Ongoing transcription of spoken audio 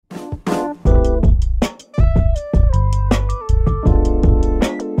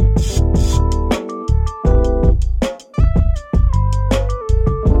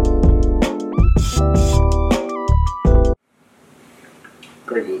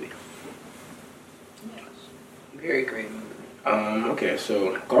Very great movie. Okay,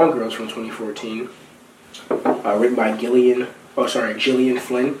 so Gone Girl's from 2014. Written by Gillian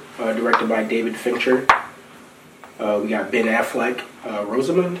Flynn. Directed by David Fincher. We got Ben Affleck,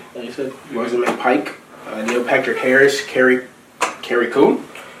 Rosamund, like you said, Rosamund Pike, Neil Patrick Harris, Carrie Coon,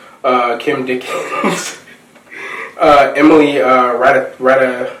 Kim Dickens, Emily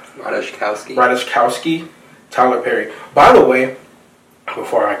Ratajkowski, Tyler Perry. By the way,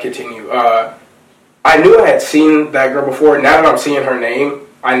 before I continue, I knew I had seen that girl before. Now that I'm seeing her name,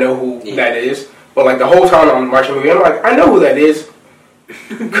 I know who that is. But like the whole time I'm watching the movie, I'm like, I know who that is.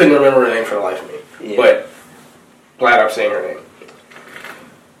 Couldn't remember her name for the life of me. Yeah. But glad I'm saying her name.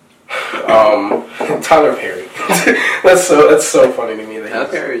 Tyler Perry. that's so funny to me. Tyler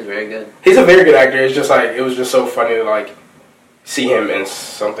Perry is very good. He's a very good actor. It's just like it was just so funny to like see him in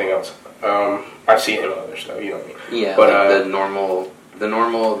something else. I've seen him in other stuff. You know what I mean? Yeah. But like the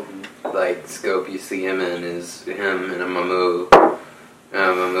normal like scope you see him in is him and a Mamu.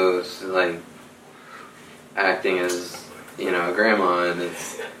 Mamu's like acting as a grandma, and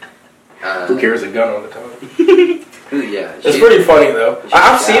it's who carries a gun all the time. Yeah, it's pretty funny though.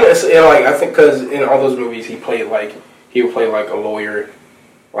 I've seen it. I think because in all those movies he would play like a lawyer.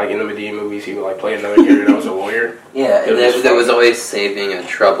 Like in the Medea movies, he would like play another character that was a lawyer. Yeah, that was always saving a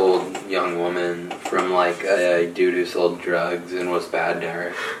troubled young woman from like a dude who sold drugs and was bad to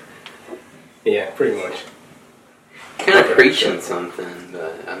her. Yeah, pretty much. Kind of preaching something,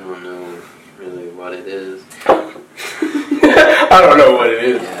 but I don't know really what it is. I don't know what it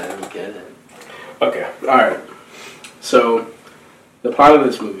is. Yeah, I don't get it. Okay, alright. So, the plot of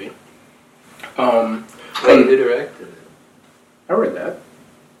this movie. Who directed it? I read that.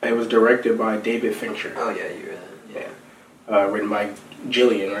 It was directed by David Fincher. Oh, yeah, you read it. Yeah. Written by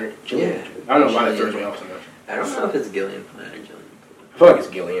Gillian, right? Gillian? Yeah. I don't know why that throws me off so much. I don't know if it's Gillian Flynn or Gillian. I feel like it's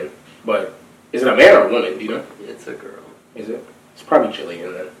Gillian. But, is it a man or a woman? Do you know? It's a girl. Is it? It's probably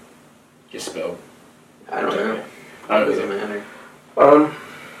Gillian then. Just spelled. I don't know. It doesn't matter.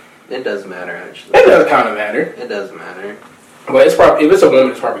 It does matter, actually. It does kind of matter. It does matter. But it's probably, if it's a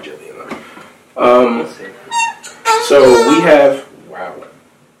woman, it's probably Gillian though. We'll see. So we have, wow.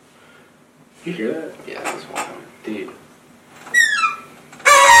 You hear that? Yeah, that's wild. Dude.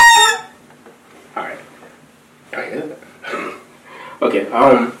 Alright. I hear that. Okay,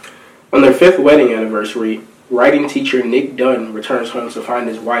 on their 5th wedding anniversary, writing teacher Nick Dunn returns home to find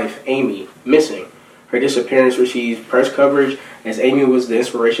his wife, Amy, missing. Her disappearance receives press coverage as Amy was the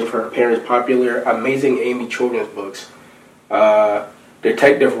inspiration for her parents' popular Amazing Amy children's books.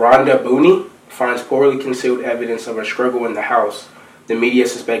 Detective Rhonda Booney finds poorly concealed evidence of a struggle in the house. The media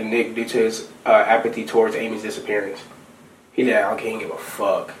suspect Nick due to his apathy towards Amy's disappearance. He can't give a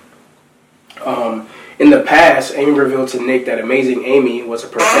fuck. In the past, Amy revealed to Nick that Amazing Amy was a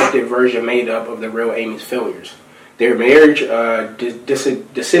perfected version made up of the real Amy's failures. Their marriage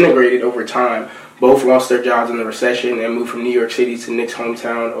disintegrated over time. Both lost their jobs in the recession and moved from New York City to Nick's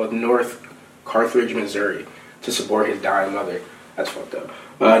hometown of North Carthage, Missouri, to support his dying mother. That's fucked up.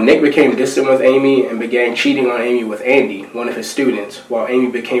 Nick became distant with Amy and began cheating on Amy with Andy, one of his students, while Amy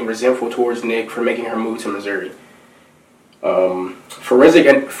became resentful towards Nick for making her move to Missouri. Forensic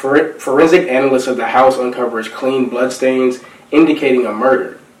analyst of the house uncovers clean bloodstains indicating a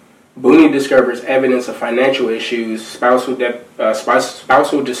murder. Booney discovers evidence of financial issues, spousal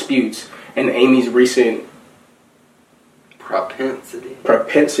disputes, and Amy's recent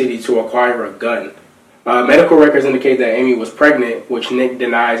propensity to acquire a gun. Medical records indicate that Amy was pregnant, which Nick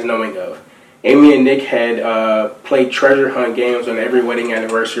denies knowing of. Amy and Nick had played treasure hunt games on every wedding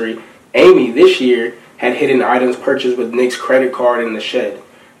anniversary. Amy, this year, had hidden items purchased with Nick's credit card in the shed,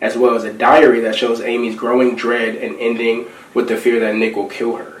 as well as a diary that shows Amy's growing dread and ending with the fear that Nick will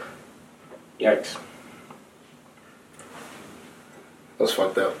kill her. Yikes. That's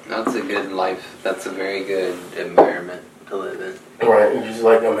fucked up. That's a good life. That's a very good environment to live in. Right, you just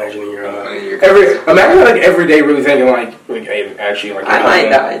like imagining imagine every day really thinking hey, actually I might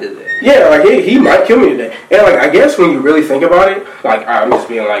die today. Yeah, like he might kill me today. And like I guess when you really think about it, like I'm just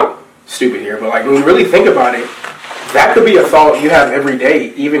being like stupid here, but like when you really think about it, that could be a thought you have every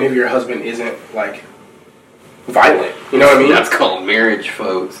day, even if your husband isn't like violent. You know what I mean? That's called marriage,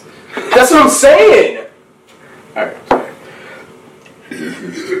 folks. That's what I'm saying. All right.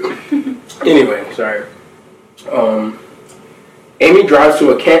 Anyway, sorry. Amy drives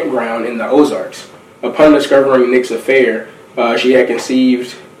to a campground in the Ozarks. Upon discovering Nick's affair, she had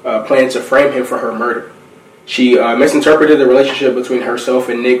conceived plans to frame him for her murder. She misinterpreted the relationship between herself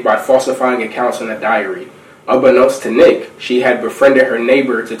and Nick by falsifying accounts in a diary. Unbeknownst to Nick, she had befriended her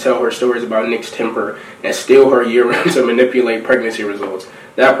neighbor to tell her stories about Nick's temper and steal her urine to manipulate pregnancy results.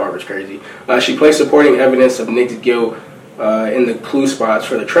 That part was crazy. She placed supporting evidence of Nick's guilt in the clue spots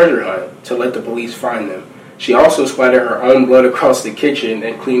for the treasure hunt to let the police find them. She also splattered her own blood across the kitchen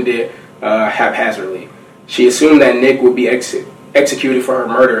and cleaned it haphazardly. She assumed that Nick would be executed for her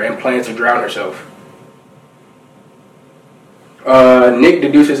murder and planned to drown herself. Nick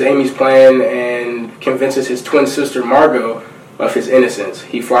deduces Amy's plan and convinces his twin sister Margot of his innocence.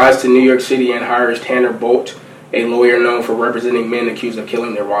 He flies to New York City and hires Tanner Bolt, a lawyer known for representing men accused of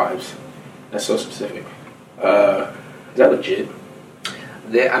killing their wives. That's so specific. Is that legit?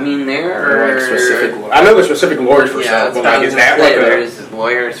 There are specific. I know there's specific lawyers for stuff, but like, is that like there's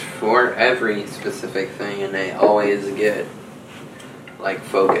lawyers for every specific thing, and they always get like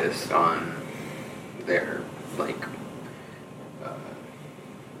focused on their like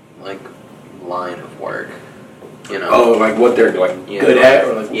line of work. You know? Oh, like what they're like good at,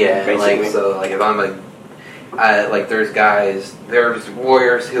 or like like so like if I'm there's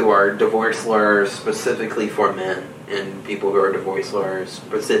lawyers who are divorce lawyers specifically for men, and people who are divorce lawyers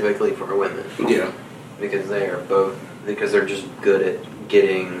specifically for women. Yeah. Because they're just good at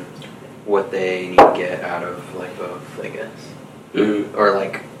getting what they need to get out of like both, I guess. Mm-hmm. Or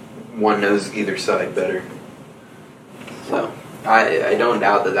like one knows either side better. So I don't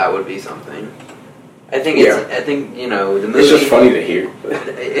doubt that would be something. I think the movie. It's just funny to hear.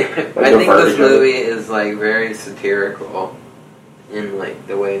 I think this movie is like very satirical in like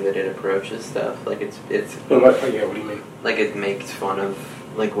the way that it approaches stuff. Like it's. What do you mean? Like it makes fun of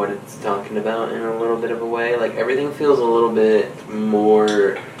like what it's talking about in a little bit of a way. Like everything feels a little bit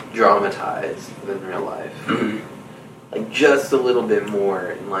more dramatized than real life. Mm-hmm. Like just a little bit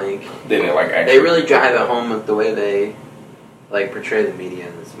more, and like then it, like actually, they really drive it home with the way they like portray the media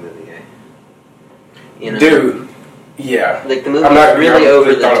in this movie. You know? Dude, yeah. Like the movie's really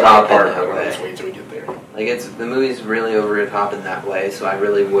over the top in that way. Wait till we get there. Like the movie's really over the top in that way, so I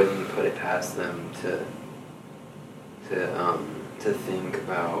really wouldn't put it past them to think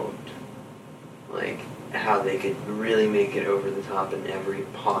about like how they could really make it over the top in every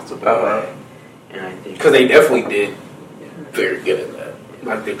possible way. And I think because they definitely did very good at that,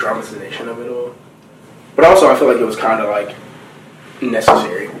 like the dramatization of it all. But also, I feel like it was kind of like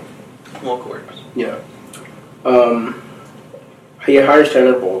necessary. Well, of course. Yeah. He hires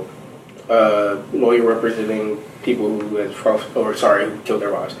Tanner Bolt, lawyer representing people who who killed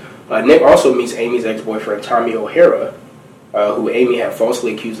their wives. Nick also meets Amy's ex-boyfriend Tommy O'Hara, who Amy had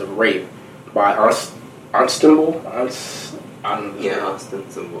falsely accused of rape by ostensible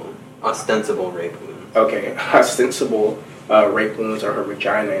rape wounds. Okay, ostensible rape wounds on her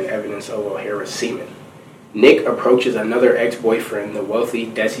vagina and evidence of O'Hara's semen. Nick approaches another ex-boyfriend, the wealthy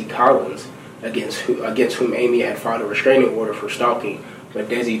Desi Collins, against whom Amy had filed a restraining order for stalking, but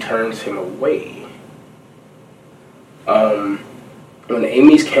Desi turns him away. When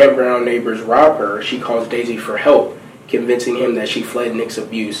Amy's campground neighbors rob her, she calls Desi for help, convincing him that she fled Nick's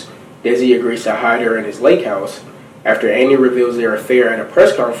abuse. Desi agrees to hide her in his lake house. After Amy reveals their affair at a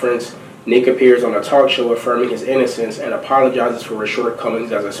press conference, Nick appears on a talk show affirming his innocence and apologizes for his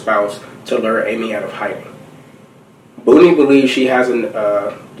shortcomings as a spouse to lure Amy out of hiding. Booney believes she has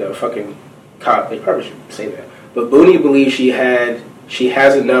the fucking cop. They probably should say that. But Booney believes she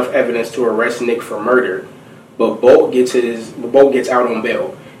has enough evidence to arrest Nick for murder. But Bolt gets out on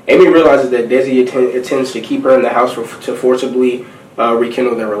bail. Amy realizes that Desi intends to keep her in the house to forcibly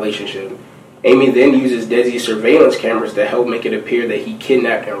rekindle their relationship. Amy then uses Desi's surveillance cameras to help make it appear that he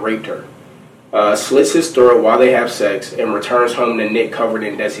kidnapped and raped her. Slits his throat while they have sex and returns home to Nick covered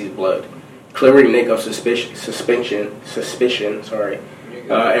in Desi's blood, clearing Nick of suspicion,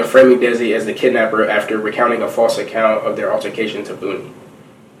 and framing Desi as the kidnapper after recounting a false account of their altercation to Booney.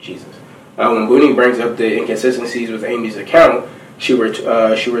 Jesus. When Booney brings up the inconsistencies with Amy's account, she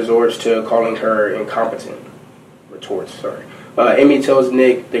resorts to calling her incompetent. Amy tells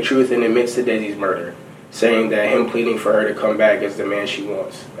Nick the truth and admits to Desi's murder, saying that him pleading for her to come back is the man she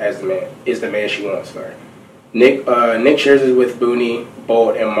wants. Nick shares this with Booney,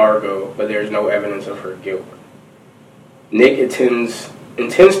 Bolt, and Margot, but there is no evidence of her guilt. Nick intends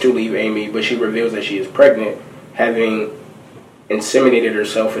to leave Amy, but she reveals that she is pregnant, having inseminated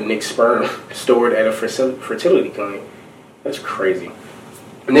herself with Nick's sperm stored at a fertility clinic. That's crazy.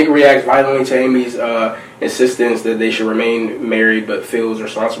 Nick reacts violently to Amy's insistence that they should remain married, but feels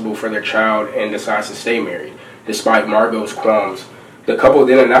responsible for their child and decides to stay married, despite Margot's qualms. The couple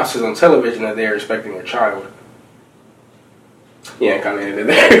then announces on television that they are expecting a child. Yeah, kind of ended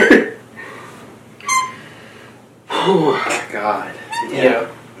there. Oh, God. Yeah.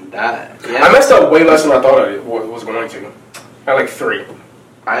 That. Yeah. I messed up way less than I thought I was going to. I had 3.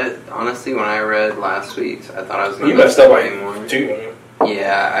 I honestly, when I read last week's, I thought I was going to. You messed up way more. 2. I mean.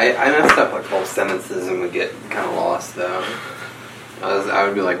 Yeah, I messed up whole sentences and would get kind of lost though. I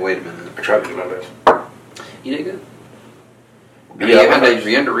would be like, wait a minute. I tried to do my best. You did good. Yeah,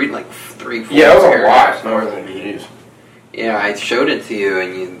 you had to read 3, 4. Yeah, it was a lot more than DVDs. Yeah, I showed it to you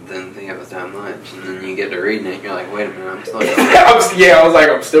and you didn't think it was that much, and then you get to reading it and you're like, wait a minute, I'm still reading. I was like,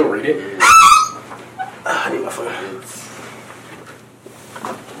 I'm still reading. Yeah. I need my phone.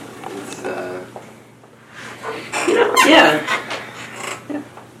 Yeah,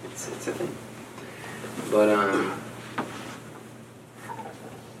 it's a thing. But yeah.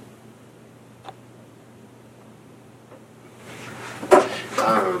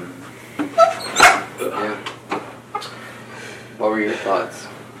 What were your thoughts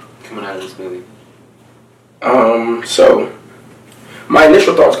coming out of this movie? So my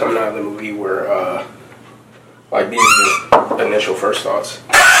initial thoughts coming out of the movie were these are just initial first thoughts.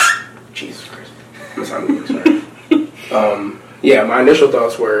 Jesus Christ. I'm sorry. Yeah, my initial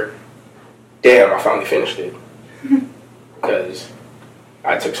thoughts were, damn, I finally finished it. Because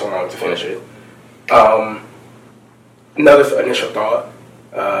I took so long to finish it. Another initial thought,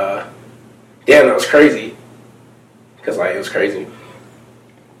 damn, that was crazy. Because, it was crazy.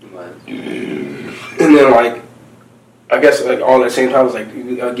 What? And then, I guess, all at the same time, I was like,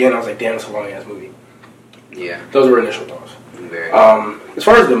 damn, it's a long-ass movie. Yeah. Those were initial thoughts. Very. As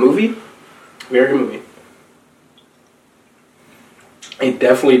far as the movie, very good movie. It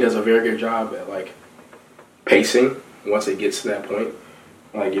definitely does a very good job at pacing once it gets to that point.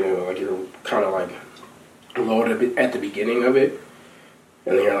 You're kind of loaded at the beginning of it,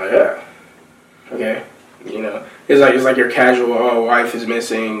 and then you're like, yeah, okay, it's like your casual, wife is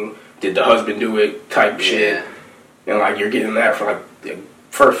missing, did the husband do it type shit, and you're getting that for the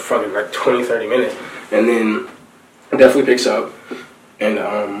first fucking 20, 30 minutes, and then it definitely picks up, and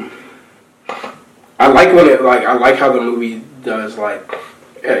I like when I like how the movie does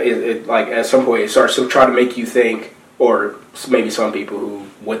it at some point it starts to try to make you think, or maybe some people who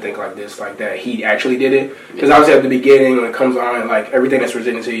would think that he actually did it, because obviously at the beginning when it comes on everything that's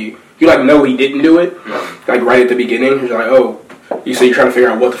presented to you, you know he didn't do it, right at the beginning you're like, oh, you're trying to figure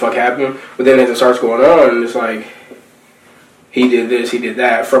out what the fuck happened, but then as it starts going on, it's he did this, he did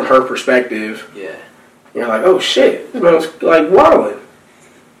that from her perspective. Yeah, you're like, oh shit, this man was wilding,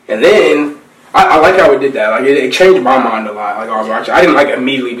 and then. I like how it did that. It changed my mind a lot. I was watching. I didn't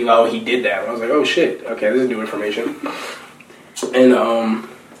immediately be like, oh, he did that. I was like, oh shit, okay, this is new information. And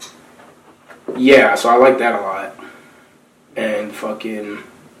yeah, so I like that a lot. And fucking,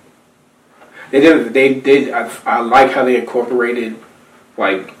 they did. I like how they incorporated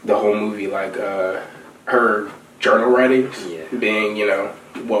the whole movie, her journal writings being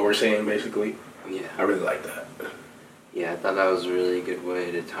what we're saying basically. Yeah, I really like that. Yeah, I thought that was a really good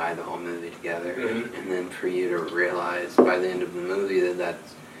way to tie the whole movie together. Mm-hmm. And then for you to realize by the end of the movie that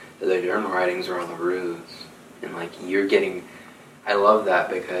the journal writings are all the ruse. And, you're getting... I love that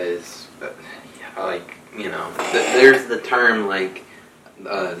because, there's the term,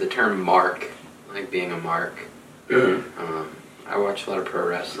 the term mark, being a mark. Mm-hmm. I watch a lot of pro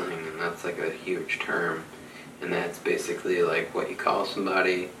wrestling, and that's, a huge term. And that's basically, what you call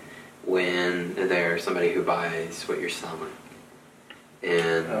somebody... when they're somebody who buys what you're selling.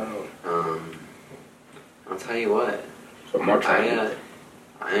 And I'll tell you what, so Mark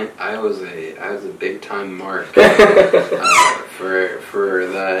I was a big time mark for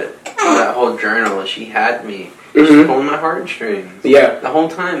that whole journal. She had me. She pulled my heartstrings. Yeah, the whole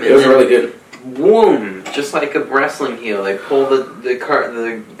time. It was really good. Boom! Just like a wrestling heel, they pull the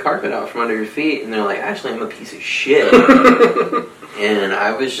carpet out from under your feet, and they're like, "Actually, I'm a piece of shit." And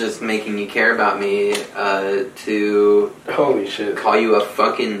I was just making you care about me to holy shit, call you a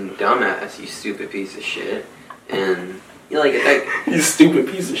fucking dumbass, you stupid piece of shit. And you stupid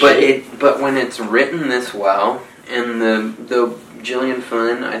piece of shit. But when it's written this well, and the Gillian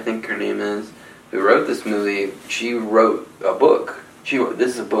Flynn, I think her name is, who wrote this movie, she wrote a book.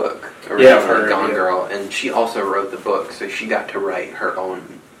 This is a book, originally, Gone Girl, and she also wrote the book, so she got to write her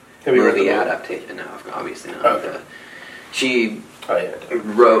own movie adaptation. No, obviously not. Okay. She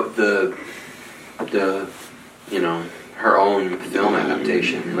wrote the her own film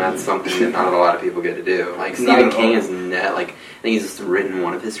adaptation, and that's something that not a lot of people get to do. Stephen King is I think he's written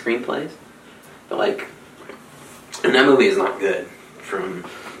one of his screenplays, but and that movie is not good from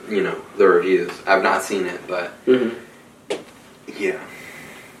the reviews. I've not seen it, but yeah.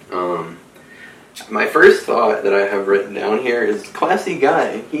 My first thought that I have written down here is classy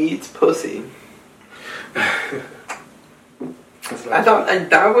guy. He eats pussy. I thought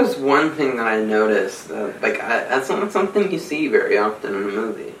that was one thing that I noticed. That's not something you see very often in a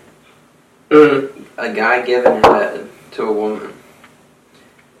movie. Mm-hmm. A guy giving head to a woman.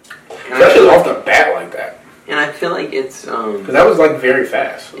 Especially off the bat like that. And I feel like it's because that was like very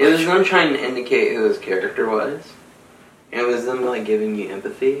fast. It was them trying to indicate who his character was. And it was them like giving you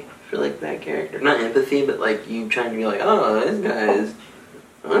empathy for like that character. Not empathy, but like you trying to be like, oh, this guy is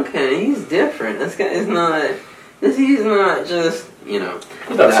okay. He's different. This guy is not. He's not just he's not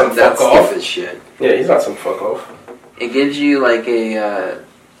some fuck off. Stupid shit. Yeah, he's not some fuck off. It gives you like a.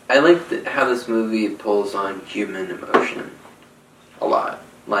 I like how this movie pulls on human emotion a lot.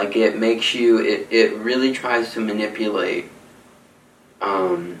 Like it makes you. It really tries to manipulate.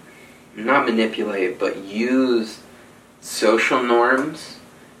 Not manipulate, but use social norms,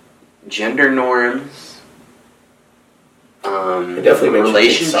 gender norms, it definitely makes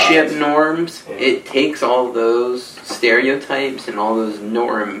relationship norms. Yeah. It takes all those stereotypes and all those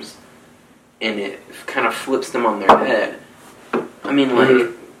norms, and it kind of flips them on their head. I mean, like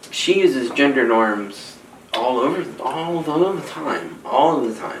she uses gender norms all of the time.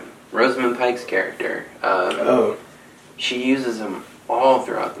 Rosamund Pike's character, she uses them all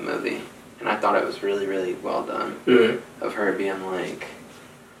throughout the movie. And I thought it was really, really well done. Mm-hmm. Of her being like,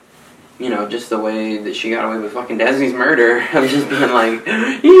 just the way that she got away with fucking Desi's murder. Of just being like,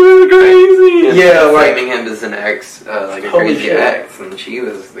 you're crazy. And yeah, like framing him as an ex, like a crazy ex. And she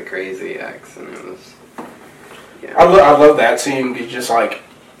was the crazy ex. And it was, yeah. I love that scene. Because just like,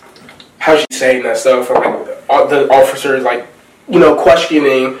 how she's saying that stuff. And like, the officers like,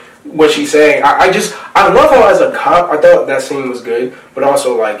 questioning what she's saying. I love how as a cop, I thought that scene was good, but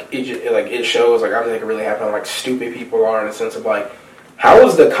also like it shows like I think it really happened how like stupid people are in the sense of like, how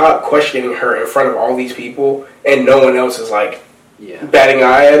is the cop questioning her in front of all these people and no one else is like batting an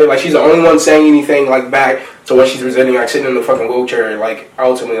eye at it? Like she's the only one saying anything like back to what she's presenting, like sitting in the fucking wheelchair, like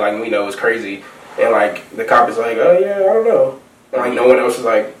ultimately like we know is crazy, and like the cop is like, oh yeah, I don't know, and like no one else is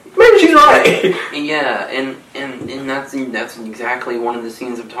like, maybe she's right. Yeah, and that's exactly one of the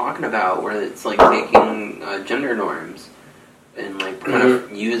scenes I'm talking about, where it's like taking gender norms and like kind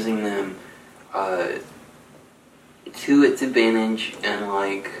of using them to its advantage, and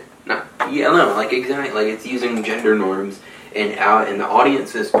like exactly like it's using gender norms and out in the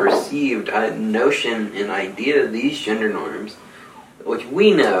audience's perceived notion and idea of these gender norms, which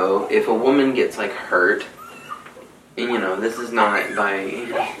we know if a woman gets like hurt. And this is not by.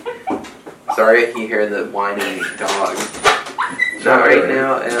 Sorry if you hear the whining dog. Not right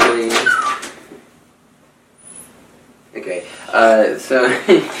now, Ellie. Okay. So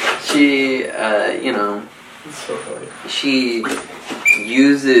she, It's so funny. She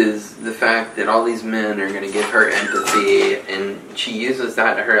uses the fact that all these men are going to give her empathy, and she uses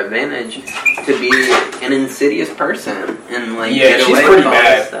that to her advantage to be an insidious person and like get away with all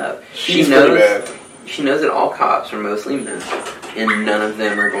this stuff. She knows that all cops are mostly men, and none of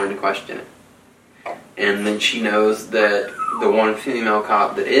them are going to question it. And then she knows that the one female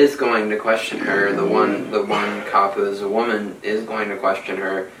cop that is going to question her, the one cop who is a woman, is going to question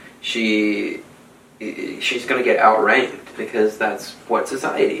her. She's going to get outranked because that's what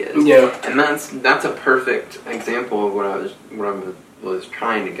society is. Yeah. And that's a perfect example of what I was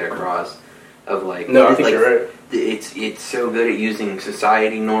trying to get across. Of like, no, I think you're right. It's so good at using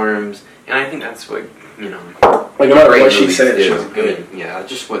society norms, and I think that's what like no matter what she said, she was good. Yeah,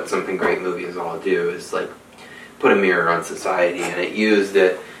 just what something great movies all do is like put a mirror on society, and it used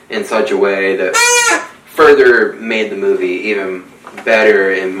it in such a way that further made the movie even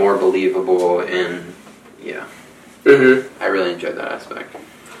better and more believable, and I really enjoyed that aspect.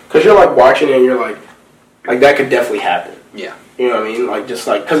 Because you're like watching it, and you're like that could definitely happen. Yeah. You know what I mean? Like, just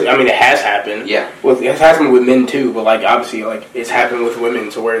like, because, I mean, it has happened. Yeah. It has happened with men, too, but, like, obviously, like, it's happened with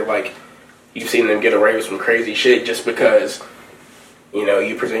women to where, like, you've seen them get away with some crazy shit just because,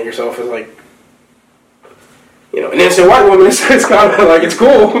 you present yourself as, like, and then it's a white woman, it's kind of, like, it's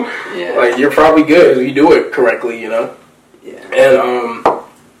cool. Yeah. Like, you're probably good if you do it correctly, Yeah. And,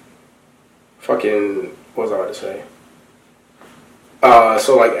 fucking, what was I about to say?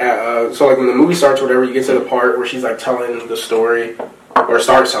 So when the movie starts, whatever, you get to the part where she's like telling the story, or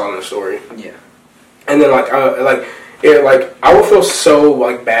starts telling the story. Yeah. And then I would feel so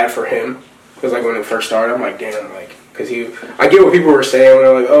like bad for him because like when it first started, I'm like, damn, like because I get what people were saying when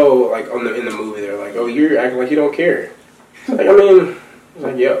they're like, oh, like in the movie, they're like, oh, you're acting like you don't care. Like I mean, it's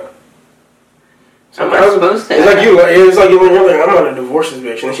like yo. Sometimes I'm supposed to. It's like you're like I'm gonna divorce this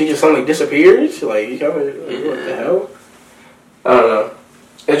bitch, and then she just suddenly disappears. Like what the hell? I don't know.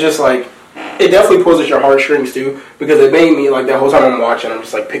 It's just like, it definitely pulls at your heartstrings too, because it made me, like, that whole time I'm watching, I'm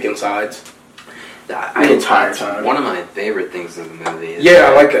just, like, picking sides. the entire time. One of my favorite things in the movie.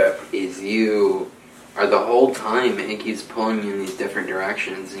 I like that. Is you are the whole time it keeps pulling you in these different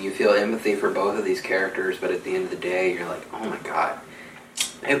directions, and you feel empathy for both of these characters, but at the end of the day, you're like, oh my god,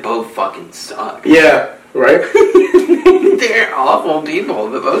 they both fucking suck. Yeah, right? They're awful people,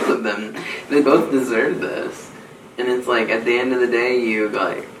 but both of them, they both deserve this. And it's like, at the end of the day, you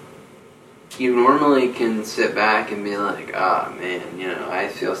normally can sit back and be like, oh man, you know, I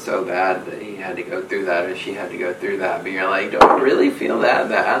feel so bad that he had to go through that or she had to go through that. But you're like, do I really feel that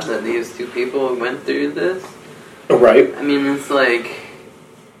bad that these two people went through this? Right. I mean, it's like,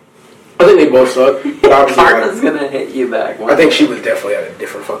 I think they both suck. But obviously, karma's gonna hit you back. I think she was definitely at a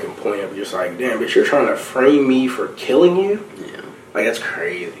different fucking point of just like, damn, bitch, you're trying to frame me for killing you? Yeah. Like, that's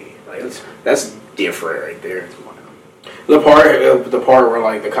crazy. Like, that's different right there. The part where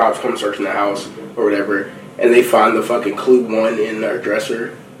like the cops come searching the house or whatever, and they find the fucking clue one in her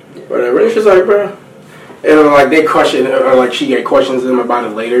dresser, or whatever. And it's just like, bro, and like they question, or like she questions them about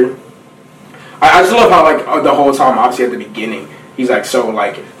it later. I just love how like the whole time, obviously at the beginning, he's like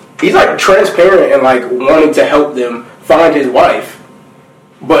he's like transparent and like wanting to help them find his wife,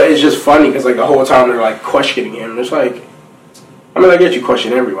 but it's just funny because like the whole time they're like questioning him. It's like, I mean, I get you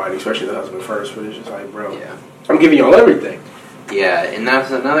question everybody, especially the husband first, but it's just like, bro. Yeah. I'm giving y'all everything. Yeah, and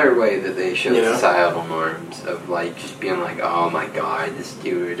that's another way that they show You know? societal norms of like just being like, oh my god, this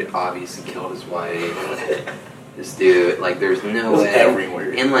dude obviously killed his wife. This dude, like, there's no way.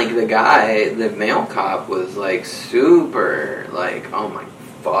 Everywhere. And like the guy, the male cop was like super like, oh my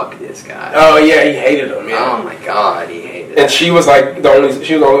fuck this guy. Oh yeah, he hated him. Yeah. Oh my god, he hated him. And she was like the only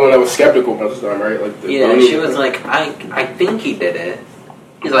one that was skeptical most of the time, right? Like she was like, I think he did it.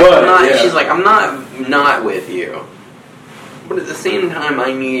 He's like, I'm not. Yeah. She's like, I'm not with you. But at the same time,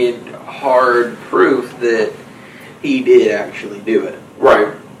 I need hard proof that he did actually do it.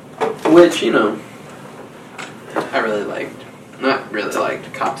 Right. Which, you know, I really liked. Not really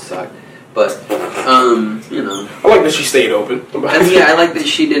liked. Cops suck. But, you know. I like that she stayed open. Yeah, I like that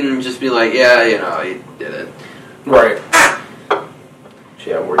she didn't just be like, yeah, you know, he did it. Right. She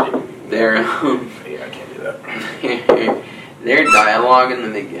had more dignity. Yeah, I can't do that. Their dialogue in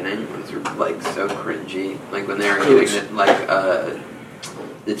the beginning was like so cringy. Like when they were giving it, like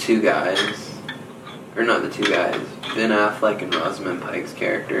the two guys, or not the two guys, Ben Affleck and Rosamund Pike's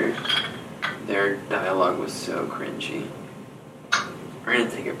character. Their dialogue was so cringy. We're gonna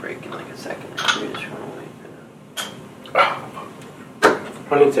take a break in like a second. We just want to wait for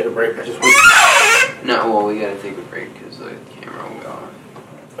that. I need to take a break. I just wait. No, well, we gotta take a break because the camera will go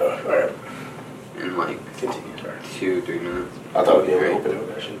off. Alright. In like 2-3 minutes. I thought they were open with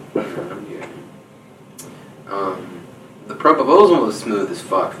that shit. The proposal was smooth as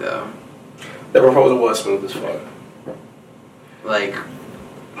fuck, though. The proposal was smooth as fuck. Like,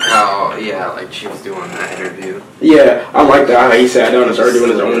 how, yeah, like she was doing that interview. Yeah, I like that. He sat down and started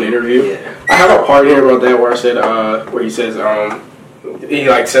doing his own interview. Yeah. I have a part here about that where I said, where he says, he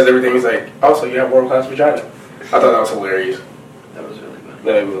like says everything. He's like, also, you have world-class vagina. I thought that was hilarious. That was really funny.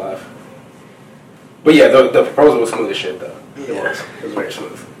 That made me laugh. But yeah, the proposal was smooth as shit, though. Yeah. It was very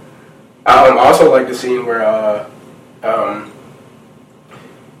smooth. I also like the scene where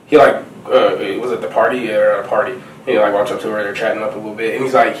he like was at the party or at a party, and he like walks up to her, they're chatting up a little bit, and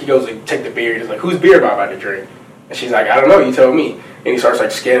he's like, he goes to take the beer, he's like, whose beer am I about to drink? And she's like, I don't know, you tell me. And he starts like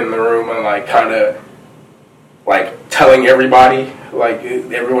scanning the room and like kind of like telling everybody, like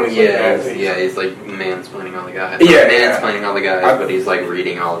everyone is looking at him. Yeah, he's like mansplaining all the guys. Yeah, mansplaining all the guys, but he's like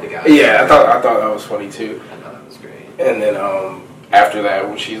reading all of the guys. Yeah, I thought that was funny too. I thought that was great. And then after that,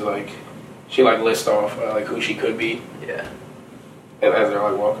 when she's like, she like lists off like who she could be. Yeah. And as they're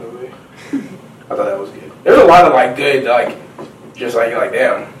like walking away, I thought that was good. There's a lot of like good like, just like you're like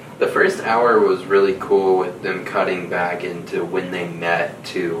damn. The first hour was really cool with them cutting back into when they met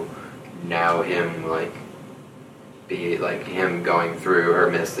to now him like be like him going through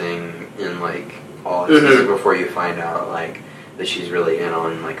her missing and like all this before you find out like that she's really in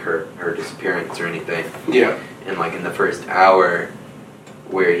on like her disappearance or anything. Yeah. And like in the first hour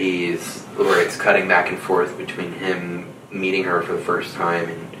where it's cutting back and forth between him meeting her for the first time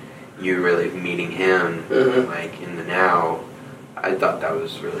and you really meeting him like in the now. I thought that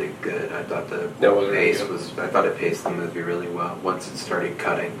was really good. I thought the pace was. I thought it paced the movie really well once it started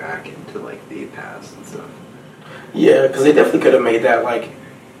cutting back into like the past and stuff. Yeah, because they definitely could have made that like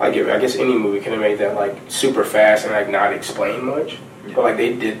I guess any movie could have made that like super fast and like not explain much. Yeah. But like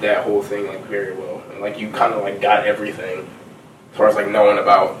they did that whole thing like very well, and like you kind of like got everything as far as like knowing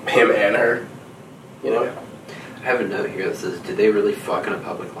about him and her. You know. Yeah. I have a note here that says, "Did they really fuck in a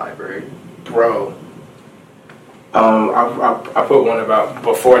public library?" Bro. I put one about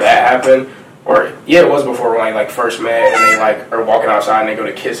before that happened. or yeah, it was before when like first met and they like are walking outside and they go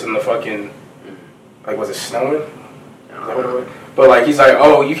to kiss in the fucking like was it snowing? Is that what it was? But like he's like,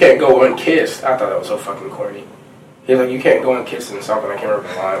 oh, you can't go unkissed. I thought that was so fucking corny. He's like, you can't go unkissed in something. I can't remember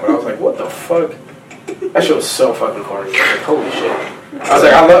the line, but I was like, what the fuck? That shit was so fucking corny. Like, holy shit. I was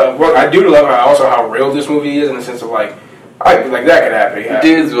like, I do love also how real this movie is in the sense of like that could happen.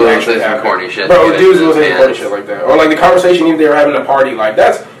 Dudes will say some corny shit. Bro, dudes will say some corny shit like that. Or like the conversation even they were having at a party, like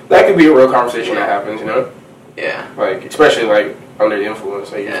that could be a real conversation that happens, you know? Yeah. Like, especially like under the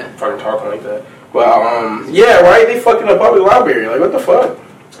influence, like fucking talking like that. But yeah, why are they fucking a public library? Like, what the fuck?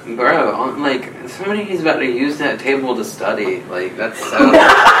 Bro, like somebody's about to use that table to study. Like that's so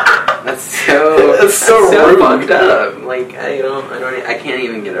that's so rude. Fucked up. Like I can't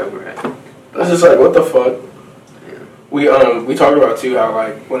even get over it. It's just like, what the fuck? Yeah. We talked about too how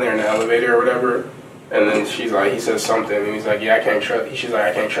like when they're in the elevator or whatever, and then she's like, he says something, and he's like, yeah, I can't trust. She's like,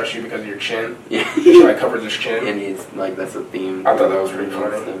 I can't trust you because of your chin. Yeah. She like covers his chin, and he's like, that's a theme. I thought that was pretty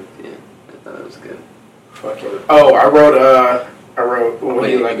funny. Yeah, I thought that was good. Fucking. Oh, I wrote when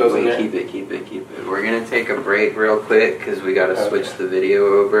wait, he like goes in there. Keep it. We're gonna take a break real quick because we gotta switch the video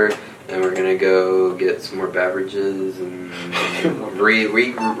over, and we're gonna go get some more beverages and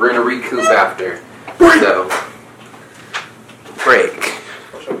we're gonna recoup after. So break.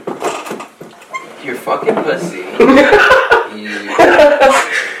 You're fucking pussy.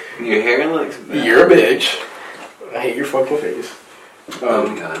 Your hair looks bad. You're a bitch. I hate your fucking face. Oh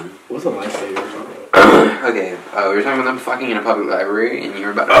my god. What's the lifesaver or something? Okay, we were talking about them fucking in a public library, and you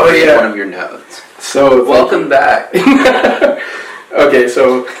were about to read one of your notes. So welcome back. Okay,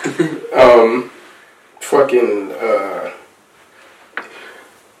 so fucking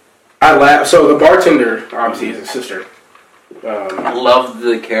I laugh. So the bartender obviously is his sister. I love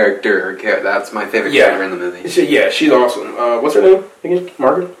the character. That's my favorite character in the movie. Yeah, she's awesome. What's her name again?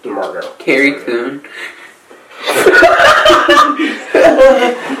 Margaret. Carrie Coon.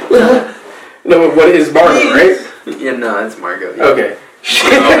 No, what is Margaret, right? Yeah, no, it's Margot. Yeah. Okay.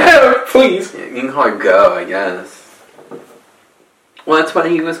 Please. Yeah, you can call her Go, I guess. Well, that's what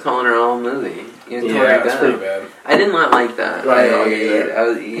he was calling her all movie. That's pretty bad. I did not like that.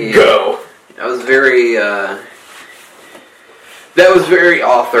 Go. I was very, that was very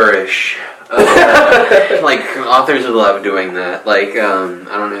authorish. Like, authors would love doing that. Like, I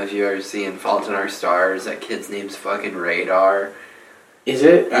don't know if you've ever seen Fault in Our Stars, that kid's name's fucking Radar. Is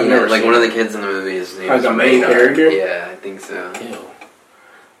it? I've never like seen one of the kids in the movie is named like a main character? Yeah, I think so. Ew.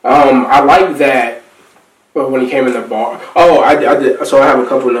 I like that when he came in the bar. Oh, I did. So I have a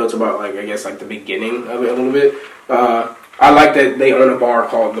couple of notes about like I guess like the beginning of it a little bit. I like that they own a bar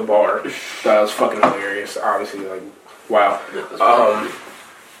called The Bar. That was fucking hilarious. Obviously, like wow.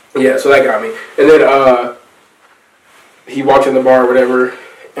 Yeah, so that got me. And then he walked in the bar or whatever.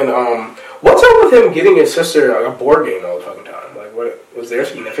 And what's up with him getting his sister a board game all the fucking time? Like, what was there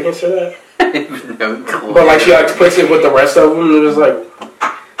significance to that? No clue. But like she like puts it with the rest of them, and it was like,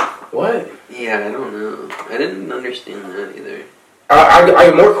 what? Yeah, I don't know. I didn't understand that either.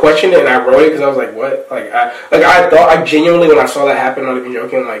 I more questioned it, and I wrote it because I was like, what? I thought I genuinely when I saw that happen, not even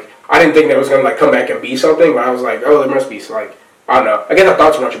joking, like I didn't think that it was gonna like come back and be something, but I was like, oh, there must be like I don't know. I guess I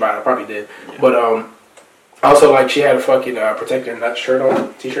thought too much about it. I probably did, but also like she had a fucking protect your nuts shirt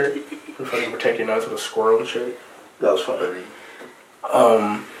on, t-shirt. Fucking protect your nuts with a squirrel and shit. That was funny.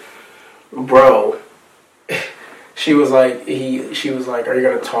 Bro, she was like, are you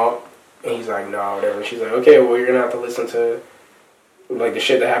gonna talk? And he's like, no, whatever. She's like, okay, well, you're gonna have to listen to like the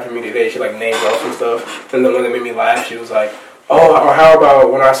shit that happened to me today. She like named off some stuff, and the one that made me laugh, she was like, oh, or how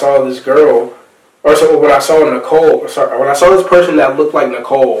about when I saw this girl, or so when I saw Nicole, when I saw this person that looked like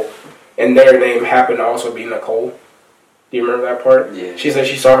Nicole, and their name happened to also be Nicole. Do you remember that part? Yeah. She said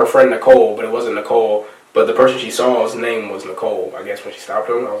she saw her friend Nicole, but it wasn't Nicole. But the person she saw, his name was Nicole. I guess when she stopped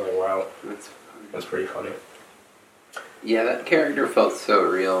him, I was like, wow, that's pretty funny. Yeah, that character felt so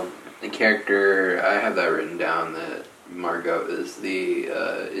real. The character, I have that written down that Margot is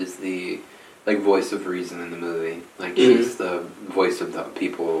the like voice of reason in the movie. Like she's the voice of the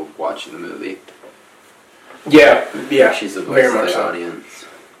people watching the movie. Yeah. She's the voice of the audience.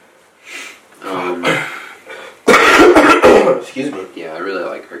 Excuse me. Yeah, I really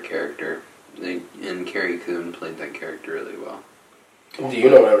like her character. And Carrie Coon played that character really well. Do you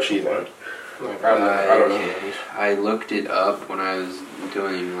know whatever she's in? Like, I don't know. I looked it up when I was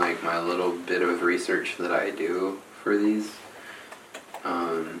doing like my little bit of research that I do for these.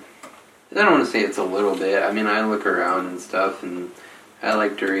 I don't want to say it's a little bit. I mean, I look around and stuff, and I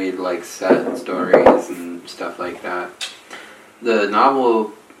like to read like set stories and stuff like that. The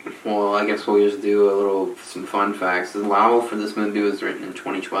novel. Well, I guess we'll just do some fun facts. The novel for this movie was written in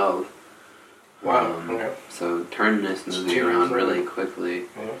 2012. Wow. Okay. So turned this movie Cheers, around right? really quickly.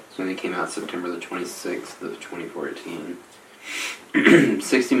 Yeah. This movie came out September the 26th of 2014.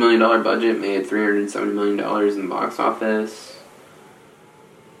 $60 million budget, made $370 million in the box office.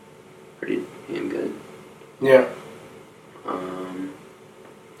 Pretty damn good. Yeah.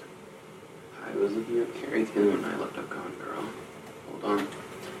 I was looking up Carrie Coon. I looked up Gone Girl. Hold on.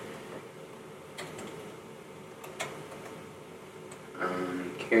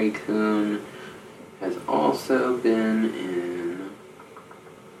 Carrie Coon has also been in.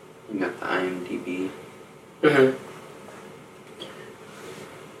 You got the IMDb. Mm-hmm.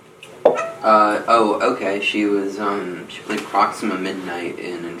 Okay. She played Proxima Midnight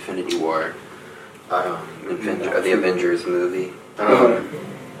in Infinity War. The Avengers movie. You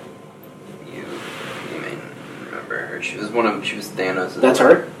may remember her. She was Thanos'. That's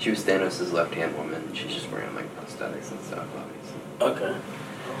her? She was Thanos' left-hand woman. She's just wearing like prosthetics and stuff, obviously. Okay.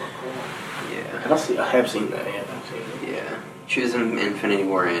 Yeah. I have seen that, yeah. I've seen it. Yeah. She was in Infinity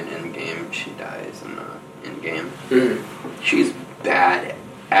War and Endgame. She dies in Endgame. Mm. She's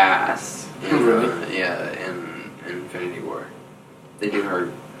badass in, Really? in Infinity War. They do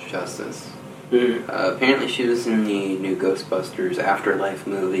her justice. Mm. Apparently she was in the new Ghostbusters Afterlife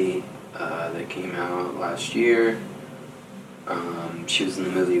movie that came out last year. She was in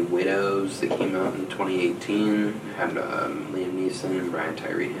the movie Widows that came out in 2018. It had Liam Neeson and Brian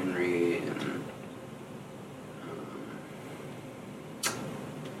Tyree Henry and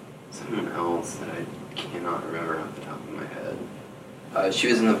someone else that I cannot remember off the top of my head. She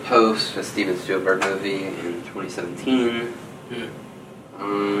was in The Post, a Steven Spielberg movie, in 2017.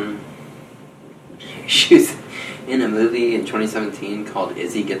 She was in a movie in 2017 called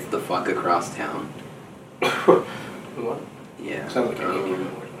Izzy Gets the Fuck Across Town. What? Yeah. Sounds like an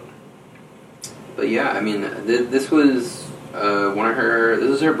alien. But yeah, I mean, this was one of her. This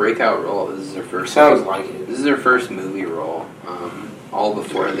is her breakout role. This is her first. Sounds like it. This is her first movie role. All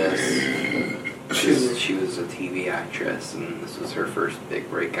before this, she was a TV actress, and this was her first big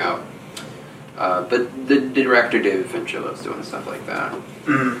breakout. But the director David Fincher loves doing stuff like that.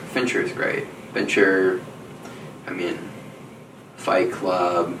 Mm. Fincher is great. Fincher, I mean, Fight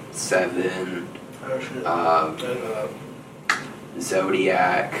Club, Seven,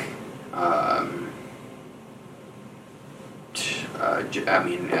 Zodiac. I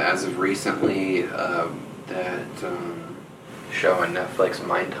mean, as of recently, that show on Netflix,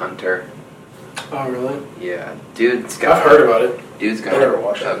 Mindhunter. Oh, really? Yeah, dude's got. I've heard about it. Dude's got I never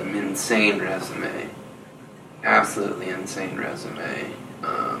watched an insane resume. Absolutely insane resume.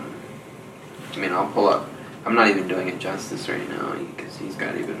 I mean, I'll pull up. I'm not even doing it justice right now because he's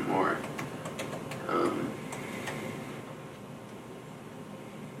got even more. I've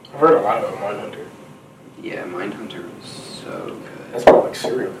heard a lot about Mindhunter. Yeah, Mindhunter was so good. That's about like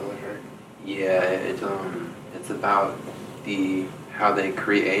serial killers, right? Yeah, it's about how they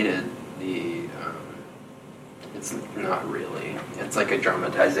created the. It's not really. It's like a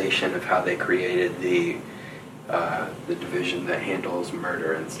dramatization of how they created the division that handles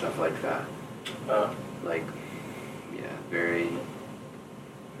murder and stuff like that. Like, yeah, very,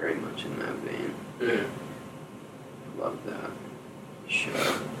 very much in that vein. Mm. Love that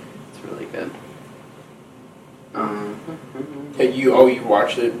show. It's really good. Hey, you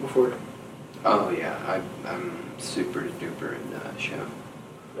watched it before? Oh yeah, I'm super duper into that show.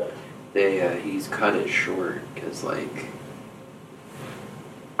 Yeah. He's cut it short because like,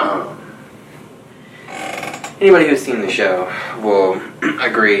 anybody who's seen the show will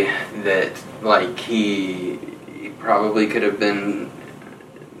agree that like he probably could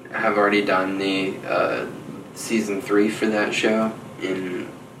have already done the season 3 for that show, and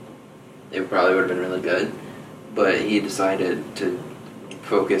it probably would have been really good. But he decided to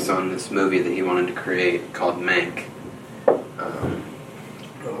focus on this movie that he wanted to create called Mank.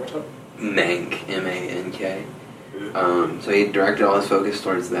 Mank, M-A-N-K. So he directed all his focus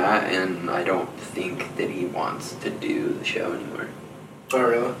towards that, and I don't think that he wants to do the show anymore. Oh,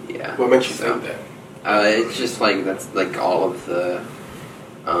 really? Yeah. What makes you think that? It's just like that's like all of the,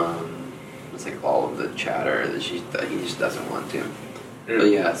 it's like all of the chatter that he just doesn't want to. Mm. But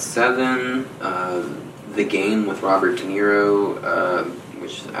yeah, Seven, The Game with Robert De Niro,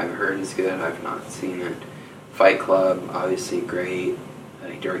 which I've heard is good. I've not seen it. Fight Club, obviously great.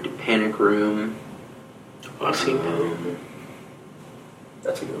 He directed Panic Room. I've seen that.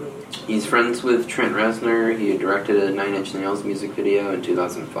 That's a good movie. He's friends with Trent Reznor. He directed a Nine Inch Nails music video in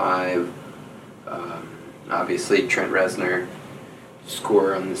 2005. Obviously, Trent Reznor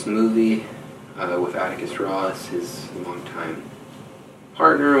score on this movie with Atticus Ross, his longtime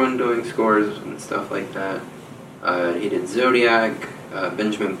partner when doing scores and stuff like that. He did Zodiac,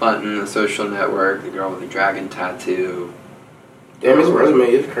 Benjamin Button, The Social Network, The Girl with the Dragon Tattoo. Damn, his resume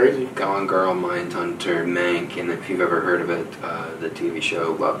is crazy. Gone Girl, Mindhunter, Mank, and if you've ever heard of it, the TV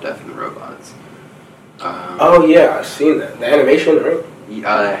show Love, Death, and Robots. Oh yeah, I've seen that. The animation, right?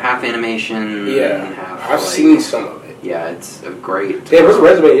 Half animation. Yeah, half, I've seen some of it. Yeah, it's a great. Damn, his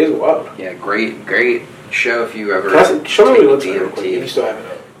resume is wild. Yeah, great show if you ever. Show me what he looks like real quick. If you still have it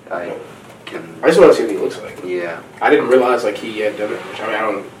up. I can. I just want to see what he looks like. Yeah. I didn't realize like he had done that much.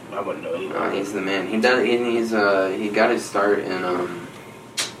 I mean, I wouldn't know anything. He's the man. He does. He got his start in.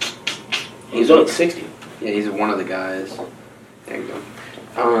 He's only 60. Yeah, he's one of the guys. There you go.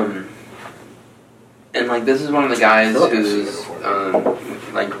 And like this is one of the guys who's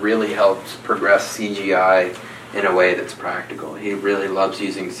like really helped progress CGI in a way that's practical. He really loves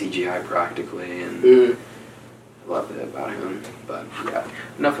using CGI practically, and I love it about him. But yeah,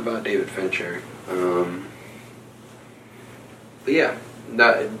 enough about David Fincher. But yeah,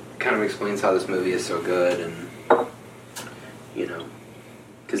 that kind of explains how this movie is so good, and you know,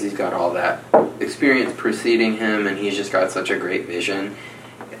 because he's got all that experience preceding him, and he's just got such a great vision.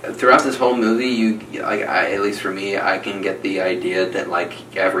 Throughout this whole movie, at least for me, I can get the idea that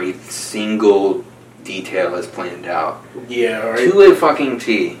like every single detail is planned out. Yeah, right. To a fucking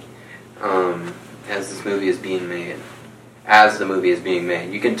T. As this movie is being made. As the movie is being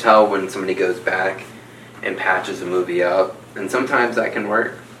made. You can tell when somebody goes back and patches a movie up. And sometimes that can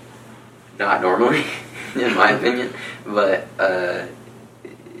work. Not normally, in my opinion. But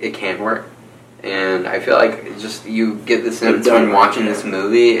it can work. And I feel like just you get the sense when watching this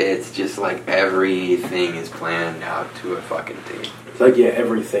movie, it's just like everything is planned out to a fucking T. It's like, yeah,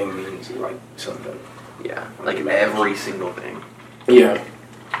 everything means like something. Yeah, like every single thing. Yeah.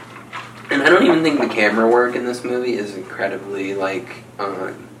 And I don't even think the camera work in this movie is incredibly, like,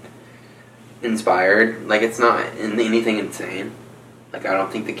 inspired. Like, it's not anything insane. Like, I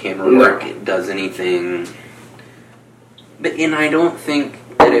don't think the camera work does anything. And I don't think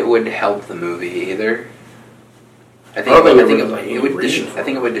that it would help the movie either. I think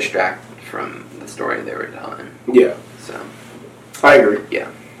it would distract from the story they were telling. Yeah. So. I agree. Yeah.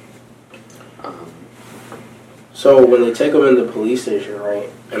 So when they take him in the police station, right,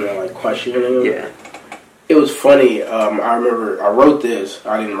 and they're like questioning him, yeah, it was funny. I remember I wrote this.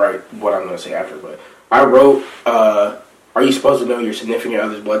 I didn't write what I'm going to say after, but I wrote, "Are you supposed to know your significant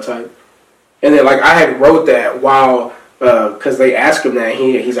other's blood type?" And then like I had wrote that while because they asked him that,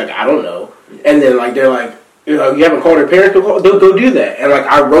 he's like, "I don't know," and then like they're like, "You haven't called her parents? Go do that." And like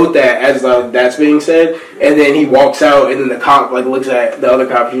I wrote that as that's being said, and then he walks out, and then the cop like looks at the other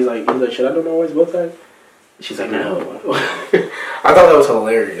cop. He's like, "Should I don't know his blood type?" She's like, "No." I thought that was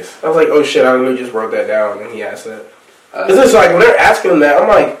hilarious. I was like, "Oh shit!" I literally just wrote that down, and he asked that. Because it's like when they're asking him that, I'm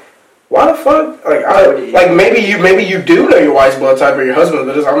like, "Why the fuck?" Like, maybe you do know your wife's blood type or your husband's,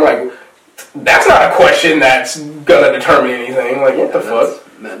 but I'm like, that's not a question that's gonna determine anything. Like, what the fuck?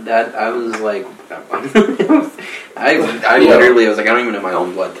 That I was like, I literally was like, I don't even know my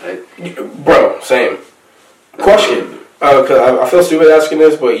own blood type, bro. Same question. Because I feel stupid asking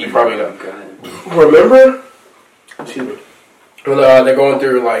this, but you probably know. Go ahead. Remember? Excuse me. When they're going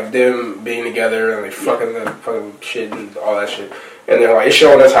through like them being together and they fucking shit and all that shit, and they're like it's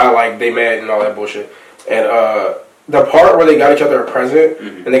showing us how like they met and all that bullshit. And the part where they got each other a present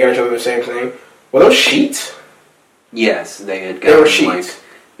and they got each other the same thing, were those sheets? Yes, they had gotten, they were sheets.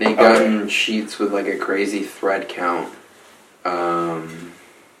 Like, they gotten sheets with like a crazy thread count.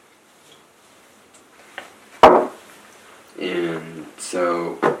 And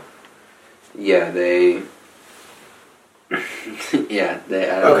so, yeah, they I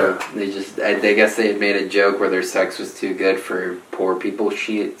don't know. I guess they had made a joke where their sex was too good for poor people's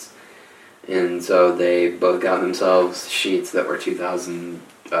sheets. And so they both got themselves sheets that were 2,000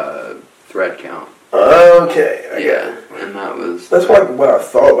 thread count. Okay, I get it. And that's like what I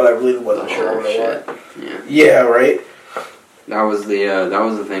thought, but I really wasn't sure on shit. Yeah. Yeah, right. That was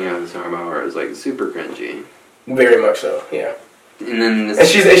the thing I was talking about, where it was like super cringy. Very much so. Yeah. And then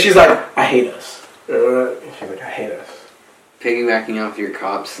she's like, I hate us. She's like, I hate us. Piggybacking off your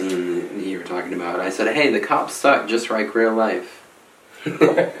cop scene that you were talking about, I said, hey, the cops suck just like real life.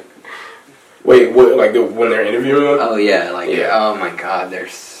 Wait, what, like when they're interviewing them? Oh, yeah. Oh my god, they're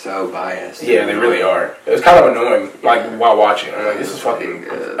so biased. Yeah, they really are. It was kind of annoying, like, while watching. I'm like, this is fucking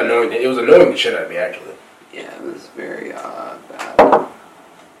annoying. It was annoying the shit out of me, actually. Yeah, it was very bad. But,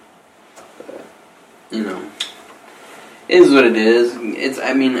 you know, it is what it is.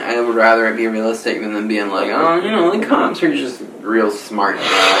 I would rather it be realistic than them being like, the cops are just real smart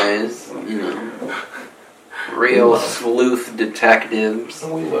guys, real sleuth detectives.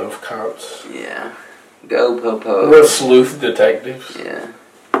 We love cops. Yeah. Go Popo. Real sleuth detectives. Yeah.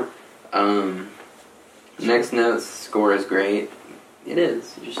 Next note, score is great. It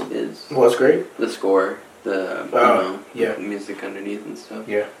is. It just is. What's great? The score. The music underneath and stuff.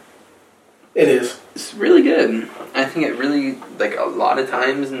 Yeah. It is. It's really good. I think it really, like, a lot of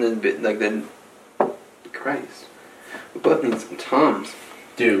times in the Christ. We both need some Toms.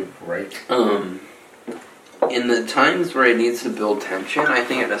 Dude, right. In the times where it needs to build tension, I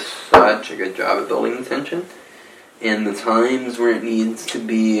think it does such a good job at building the tension. In the times where it needs to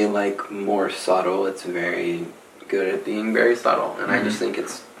be, like, more subtle, it's very good at being very subtle. And I just think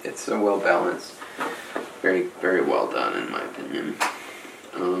it's so well balanced. Very, very well done, in my opinion.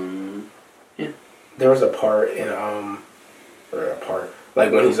 Yeah. There was a part in,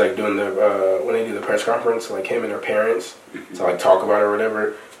 like, when he's, like, doing when they do the press conference, like, him and her parents, to, like, talk about it or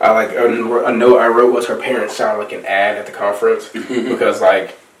whatever. A note I wrote was her parents sound like an ad at the conference, because,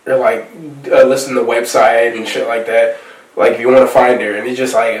 like, they're, like, listing the website and shit like that. Like, if you want to find her, and it's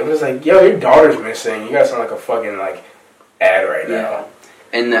just, like, it was like, yo, your daughter's missing. You guys sound like a fucking, like, ad right now.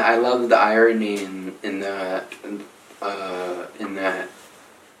 And I love the irony in that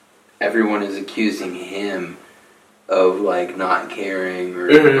everyone is accusing him of, like, not caring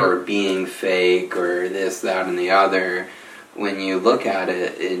or being fake or this, that, and the other. When you look at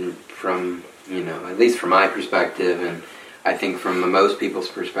it from, you know, at least from my perspective, and I think from most people's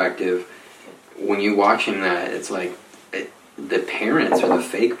perspective, when you're watching that, it's like, the parents are the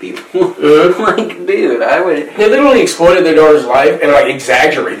fake people. Like, dude, I would... They literally exploited their daughter's life and, like,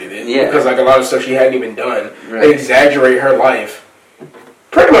 exaggerated it. Yeah. Because, like, a lot of stuff she hadn't even done. Right. They exaggerate her life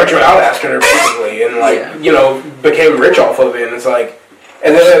pretty much without asking her, basically. And, like, you know, became rich off of it. And it's like...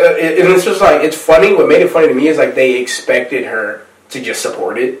 And then it's just, like, it's funny. What made it funny to me is, like, they expected her to just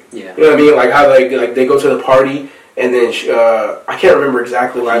support it. Yeah. You know what I mean? Like, how, like they go to the party, and then, I can't remember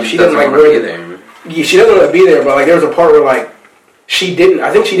exactly why. She doesn't, like, want to be there. Yeah, she doesn't want to be there, but, like, there was a part where, like, I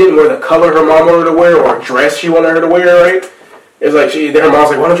think she didn't wear the color her mom wanted her to wear, or a dress she wanted her to wear, right? It was like, her mom's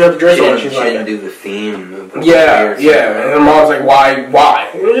like, why don't you have the dress on? She's she like, didn't do the theme. Of the yeah. And her mom's like, why?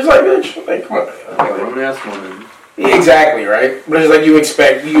 And it was just like, bitch, like, come on. Like a grown-ass woman. Yeah, exactly, right? But it's like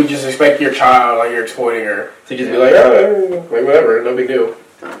you just expect your child, like, you're exploiting her, to just be like, oh, like, whatever, no big deal.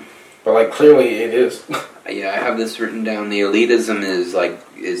 But, like, clearly it is. Yeah, I have this written down. The elitism is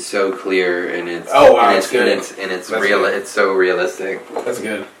so clear, and it's it's good. And it's real. Good. It's so realistic. That's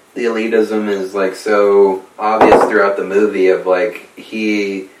good. The elitism is, like, so obvious throughout the movie. Of, like,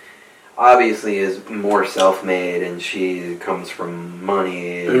 he obviously is more self-made, and she comes from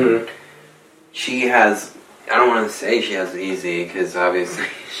money. And she has. I don't want to say she has it easy, because obviously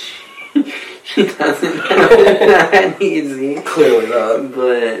she doesn't have it that easy. Clearly not.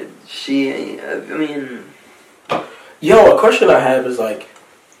 But she, I mean... Yo, a question I have is, like,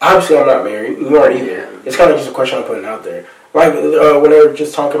 obviously I'm not married. You aren't either. Yeah. It's kind of just a question I'm putting out there. Like, when they were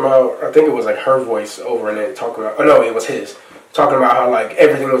just talking about, I think it was, like, her voice over in it talking about, oh, no, it was his. Talking about how, like,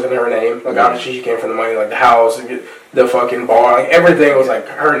 everything was in her name. Like, obviously she came from the money, like, the house, the fucking bar, like, everything was, like,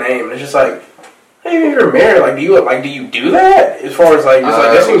 her name. And it's just, like... Hey, you're married. Like, do you do that? As far as, like, it's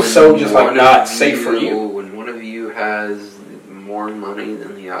like that seems so just, like, not safe for you. When one of you has more money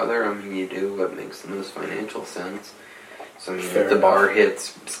than the other, I mean, you do what makes the most financial sense. So I mean, if the bar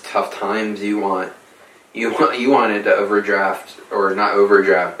hits tough times, you want it to overdraft, or not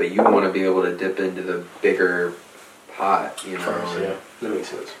overdraft, but you want to be able to dip into the bigger pot. You know, yeah, that makes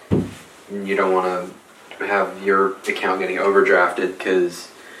sense. You don't want to have your account getting overdrafted because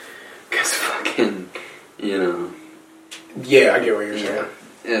fucking, you know. Yeah, I get what you're saying.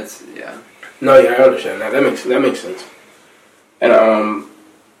 No, yeah, I understand that. That makes sense. And I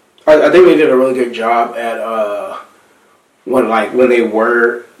think they did a really good job at when they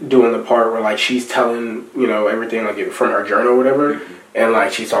were doing the part where, like, she's telling, you know, everything, like, from her journal or whatever, and,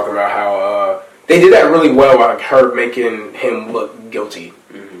 like, she's talking about how they did that really well, like, her making him look guilty.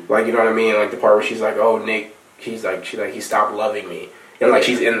 Like, you know what I mean? Like, the part where she's like, oh, Nick, he stopped loving me. And, like,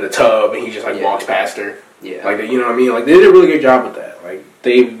 she's in the tub, and he just, like, walks past her. Yeah. Like, you know what I mean? Like, they did a really good job with that. Like,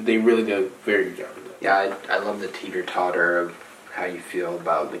 they really did a very good job with that. Yeah, I love the teeter-totter of how you feel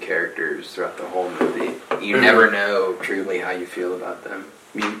about the characters throughout the whole movie. You never know truly how you feel about them.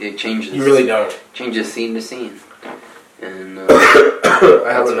 It changes. You really don't. Changes scene to scene. And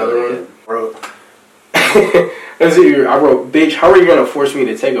I have another one. I wrote, bitch, how are you going to force me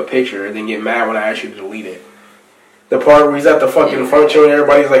to take a picture and then get mad when I ask you to delete it? The part where he's at the fucking function and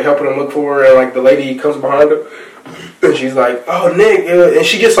everybody's, like, helping him look for her, and, like, the lady comes behind him, and she's like, oh, Nick, and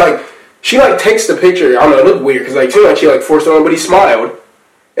she just, like, takes the picture. I don't know, it looked weird, because, like, too, like, she, like, forced it on, but he smiled,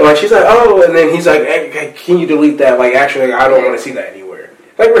 and, like, she's like, oh, and then he's like, hey, can you delete that? Like, actually, I don't want to see that anywhere.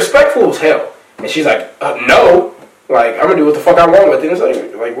 Like, respectful as hell. And she's like, no. Like, I'm gonna do what the fuck I want with it. It's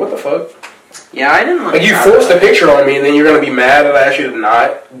like what the fuck? Yeah, I didn't like you forced a picture on me, and then you're gonna be mad that I asked you to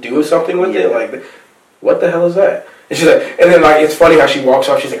not do something with it. Like, what the hell is that? And she's like, and then like it's funny how she walks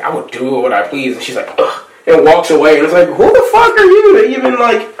off. She's like, I will do what I please, and she's like, ugh, and walks away. And it's like, who the fuck are you to even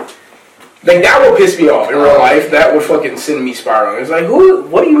like that would piss me off in real life. That would fucking send me spiraling. It's like, who?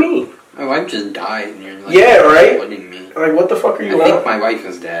 What do you mean? My wife just died, and you're like, yeah, right? Exploiting me. Like, what the fuck are you? I think my wife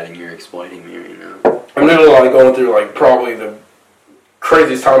is dead, and you're exploiting me right now. I'm literally like going through like probably the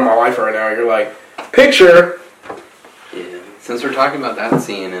craziest time of my life right now. You're like, picture. Yeah. Since we're talking about that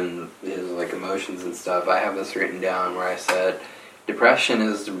scene and his like emotions and stuff, I have this written down where I said depression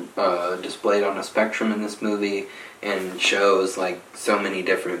is displayed on a spectrum in this movie and shows like so many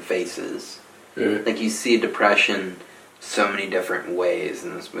different faces. Mm-hmm. Like you see depression so many different ways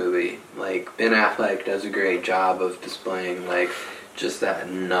in this movie. Like Ben Affleck does a great job of displaying like just that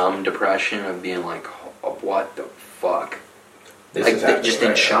numb depression of being like, oh, what the fuck? Like just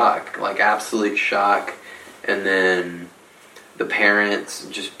in shock, like absolute shock, and then the parents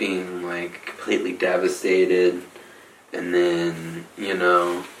just being like completely devastated, and then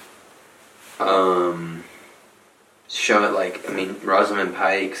show it like Rosamund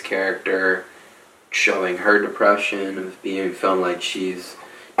Pike's character showing her depression of being feeling like she's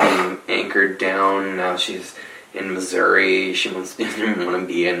being anchored down. Now she's in Missouri. She doesn't want to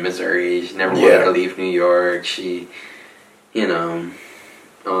be in Missouri. She never wanted to leave New York. I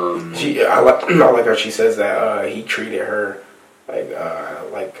like how she says that he treated her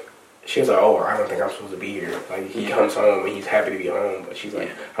like she was like, oh, I don't think I'm supposed to be here. Like he comes home and he's happy to be home, but she's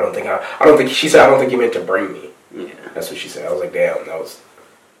like, I don't think she said I don't think he meant to bring me. Yeah, that's what she said. I was like, damn, that was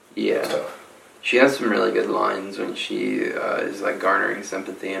tough. She has some really good lines when she is like garnering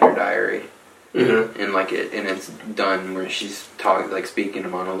sympathy in her diary. Mm-hmm. And it's done where she's speaking a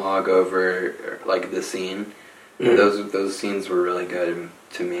monologue over like the scene. Mm-hmm. Those scenes were really good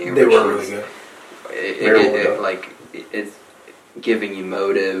to me. They were really good. It's giving you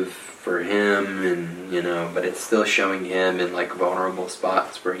motive for him, and but it's still showing him in like vulnerable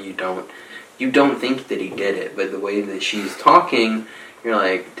spots where you don't think that he did it, but the way that she's talking, you're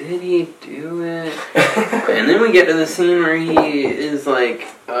like, did he do it? And then we get to the scene where he is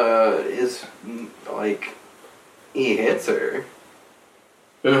he hits her.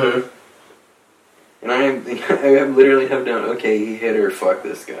 Mm-hmm. And I literally have down, okay, he hit her, fuck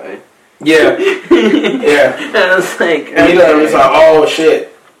this guy. Yeah. Yeah. And I was like, okay. It's like, oh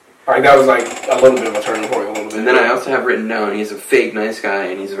shit. Like that was like a little bit of a turning point, a little bit. And then I also have written down, he's a fake nice guy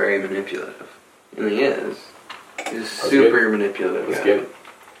and he's very manipulative. And he is. He's super manipulative. That's good.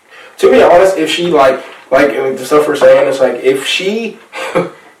 To be honest, if she like the stuff we're saying, it's like if she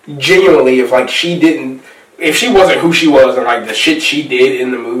genuinely, if she wasn't who she was and like the shit she did in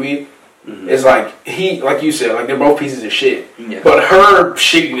the movie, it's like like you said, like they're both pieces of shit. Yeah. But her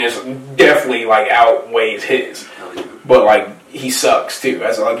shittiness definitely like outweighs his. Yeah. But like he sucks too.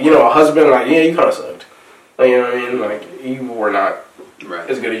 As like a husband, like you kind of sucked. Like, you know what I mean? Like you were not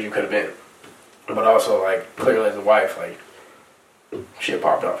as good as you could have been. But also like clearly as a wife, like shit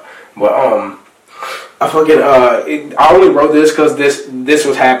popped off. But I only wrote this because this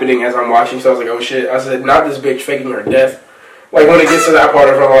was happening as I'm watching, so I was like, oh shit. I said, not this bitch faking her death. Like when it gets to that part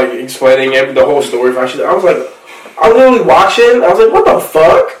of her like explaining the whole story, I was like, I'm literally watching. I was like, what the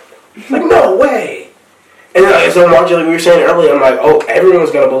fuck? Like no way. And then as I'm watching, like we were saying earlier, I'm like, oh,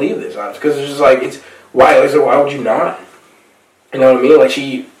 everyone's gonna believe this because it's just like why would you not? You know what I mean? Like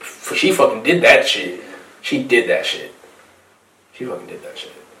she fucking did that shit. She did that shit. She fucking did that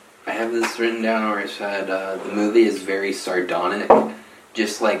shit. I have this written down where it said the movie is very sardonic,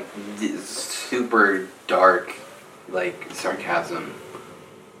 just like super dark, like sarcasm.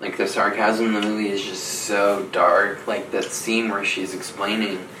 Like the sarcasm in the movie is just so dark. Like that scene where she's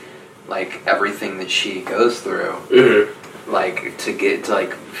explaining like everything that she goes through, like to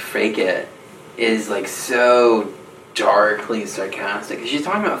like fake it, is like so darkly sarcastic. She's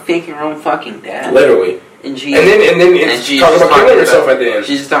talking about faking her own fucking death. Literally. And then she's talking about killing herself at the end.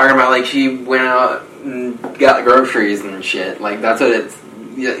 She's talking about like she went out and got groceries and shit. Like that's what it's.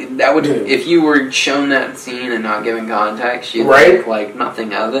 That would if you were shown that scene and not given context, you'd think like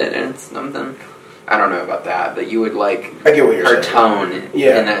nothing of it, and it's something. I don't know about that, but you would like. I get what you're saying. Her tone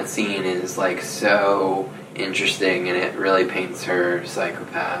in that scene is like so interesting, and it really paints her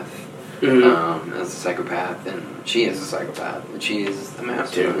psychopath. As a psychopath, and she is a psychopath, and she is the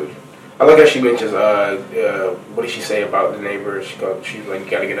master. Dude. I like how she mentions, what did she say about the neighbor? She's like, you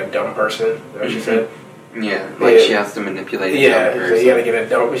gotta get a dumb person. Is that what she said? Yeah, like she has to manipulate a dumb person. You gotta get a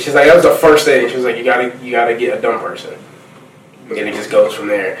dumb. She's like, that was the first thing. She was like, you gotta get a dumb person. and it just goes from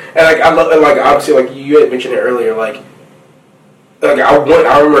there. And like I love, like obviously, like you had mentioned it earlier, like I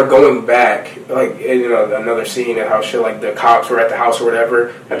remember going back, like another scene and how shit, like the cops were at the house or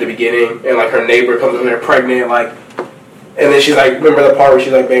whatever at the beginning, and like her neighbor comes in there pregnant, like, and then she's like, remember the part where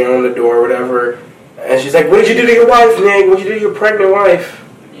she's like banging on the door or whatever, and she's like, what did you do to your wife, Nick? What did you do to your pregnant wife?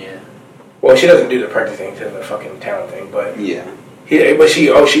 Yeah. Well, she doesn't do the pregnant thing, to the fucking town thing, but yeah. She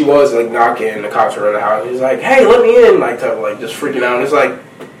was like knocking, and the cops were in the house. He's like, hey, let me in, like, type of, like, just freaking out. And it's like,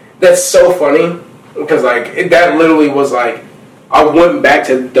 that's so funny because like that literally was like, I went back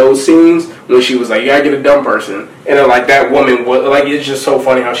to those scenes when she was like, you gotta get a dumb person, and then like that woman was like, it's just so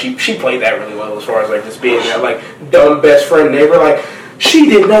funny how she played that really well as far as like just being that like dumb best friend neighbor, like she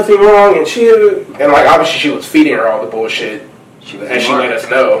did nothing wrong, and like obviously she was feeding her all the bullshit, and she let us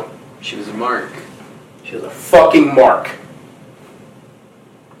know she was a mark. She was a fucking mark.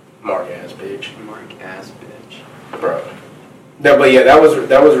 Mark ass bitch. Mark ass bitch. Bro. But yeah, that was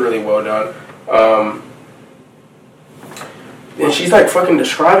really well done. And she's like fucking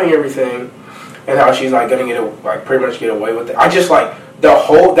describing everything and how she's like gonna pretty much get away with it. I just like that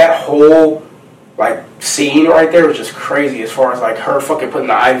whole like scene right there was just crazy as far as like her fucking putting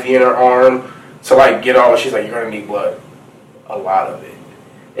the IV in her arm to like get all. She's like, you're gonna need blood, a lot of it.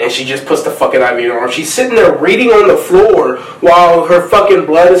 And she just puts the fucking IV in her arm. She's sitting there reading on the floor while her fucking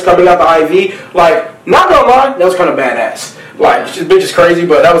blood is coming out the IV. Like, not gonna lie, that was kind of badass. Like, this bitch is crazy,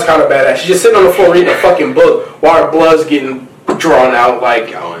 but that was kind of badass. She's just sitting on the floor reading a fucking book while her blood's getting drawn out.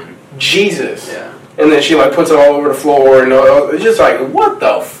 Like, Jesus. Yeah. And then she like puts it all over the floor, and it's just like, what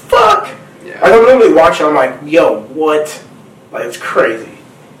the fuck? Yeah. Like, I'm literally watching. I'm like, yo, what? Like, it's crazy.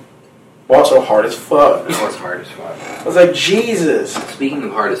 Also hard as fuck. It was hard as fuck. I was like, Jesus. Speaking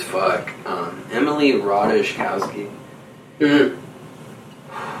of hard as fuck, Emily Ratajkowski. Mm-hmm.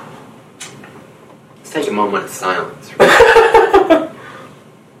 Let's take a moment of silence.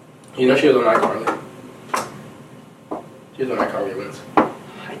 You know she was on iCarly. She was on iCarly once.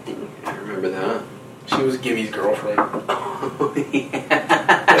 I didn't remember that. She was Gibby's girlfriend. Oh, yeah.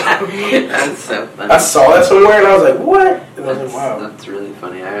 That's so funny. I saw that somewhere and I was like, what? And I was like, wow. That's really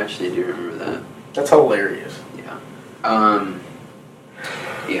funny. I actually do remember that. That's hilarious. Yeah.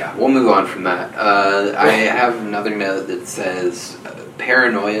 Yeah, we'll move on from that. I have another note that says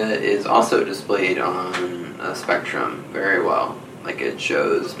paranoia is also displayed on a spectrum very well. Like, it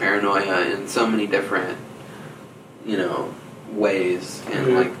shows paranoia in so many different, ways,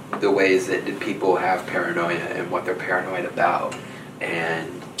 and like the ways that people have paranoia and what they're paranoid about,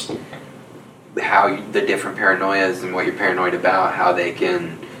 and how the different paranoias and what you're paranoid about, how they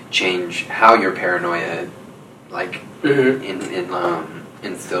can change how your paranoia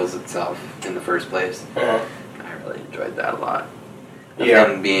instills itself in the first place. I really enjoyed that a lot. And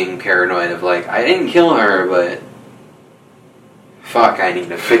then being paranoid of like, I didn't kill her, but fuck, I need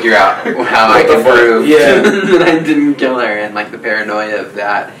to figure out how I can prove that I didn't kill her, and like the paranoia of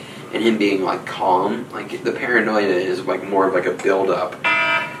that, and him being like calm. Like, the paranoia is like more of like a build up,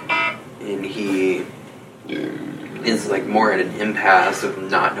 and he is like more at an impasse of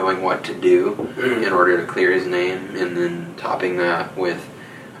not knowing what to do in order to clear his name, and then topping that with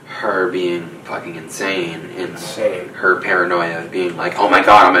her being fucking insane, and her paranoia of being like, oh my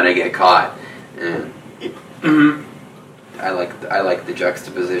god, I'm gonna get caught. And I like the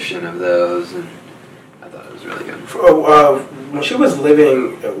juxtaposition of those, and I thought it was really good. When she was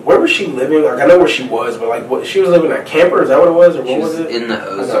living, where was she living? Like, I know where she was, but like, she was living at a camper? Is that what it was, or what was it? In the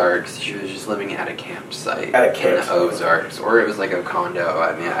Ozarks. She was just living at a campsite. At a campsite. In the Ozarks, or it was like a condo.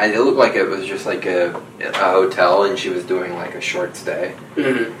 I mean, it looked like it was just like a hotel, and she was doing like a short stay.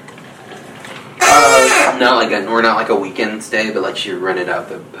 Not like a weekend stay, but like she rented out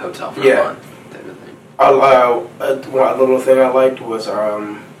the hotel for a month. One little thing I liked was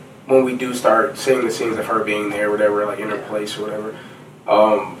when we do start seeing the scenes of her being there, whatever, like in her place or whatever,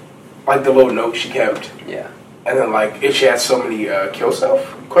 like the little note she kept. Yeah. And then like if she had so many kill self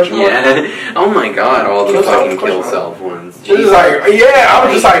question mark. Yeah. Oh my god, all the fucking kill self ones. It was like, I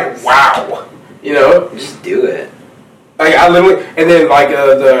was just like, wow, just do it. Like, I literally, and then like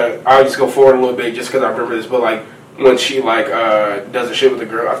I'll just go forward a little bit just because I remember this, but like when she like does the shit with the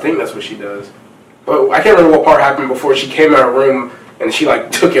girl, I think that's what she does. But I can't remember what part happened before she came out of her room and she like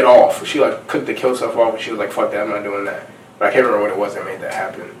took it off. She like took the kill stuff off and she was like, fuck that, I'm not doing that. But I can't remember what it was that made that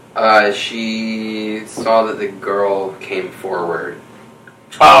happen. She saw that the girl came forward.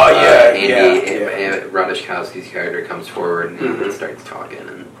 Oh, Andy Ratajkowski's character comes forward and starts talking.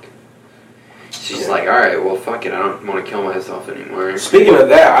 And she's like, all right, well, fuck it, I don't want to kill myself anymore. Speaking of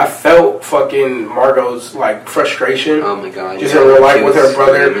that, I felt fucking Margot's like frustration. Oh my god! Just in real life with her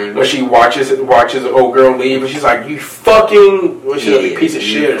brother when she watches an old girl leave, and she's like, "You fucking, she's like a piece of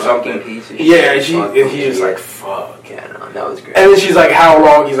shit or something." Yeah, and he's just like, "Fuck." Yeah, no, that was great. And then she's like, "How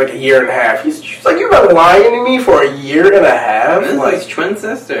long?" He's like, "A year and a half." She's like, "You've been lying to me for a year and a half." This like his twin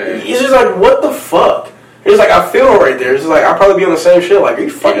sister. He's just like, "What the fuck?" He's like, I feel right there. It's like, I'll probably be on the same shit. Like, are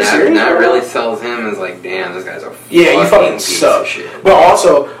you fucking serious? And that really sells him as like, damn, this guy's a you fucking suck. Shit. But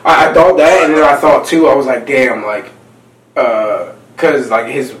also, I thought that, and then I thought too, I was like, damn, like, because like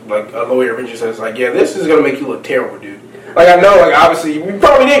his like a lawyer eventually says like, yeah, this is gonna make you look terrible, dude. Yeah. Like I know, like obviously you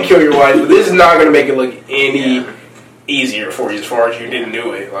probably didn't kill your wife, but this is not gonna make it look any easier for you as far as you didn't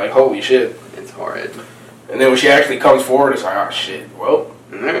do it. Like, holy shit, it's horrid. And then when she actually comes forward, it's like, oh shit, well.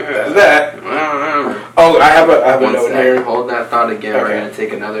 That's that. Oh, I have a note here. Hold that thought again. Okay. We're going to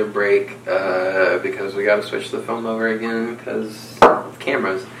take another break because we got to switch the film over again because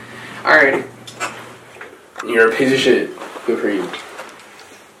cameras. Alrighty. You're a piece of shit. Good for you.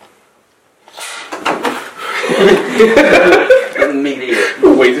 Immediate.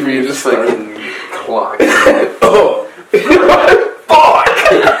 Wait for you to start. Clock. Oh. Fuck.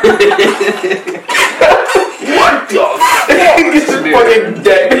 What the fuck? Just fucking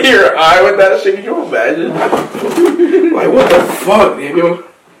dead in your eye with that shit. Can you imagine? Like, what the fuck, Daniel?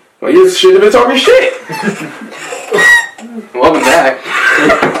 Like, you should have been talking shit. Welcome back.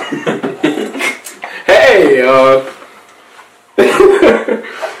 Hey, oh,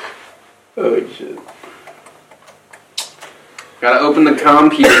 shit. Gotta open the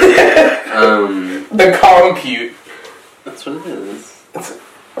computer. The compute. That's what it is.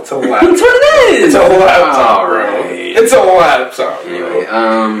 It's a laptop. That's what it is! It's a laptop, bro. Right. It's a laptop. Anyway,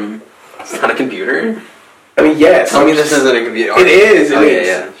 it's not a computer? I mean, yes. Tell me this isn't a computer. It is. Oh,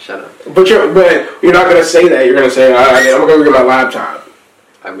 yeah. Shut up. But you're not gonna say that. You're gonna say, I'm gonna go get my laptop.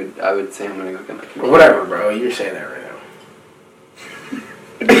 I would say I'm gonna go get my computer. Whatever, bro. You're saying that right now.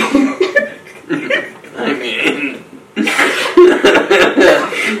 I mean...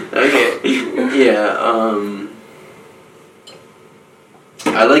 Okay. Yeah,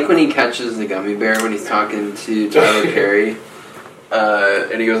 I like when he catches the gummy bear when he's talking to Tyler Perry.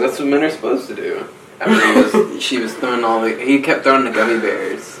 And he goes, that's what men are supposed to do. After she was throwing he kept throwing the gummy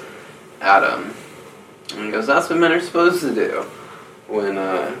bears at him. And he goes, that's what men are supposed to do. When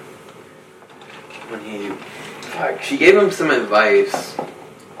she gave him some advice.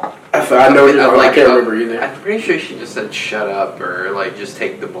 I know I can't remember either. I'm pretty sure she just said shut up or like just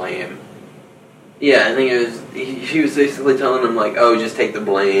take the blame. Yeah, I think she was basically telling him like, oh, just take the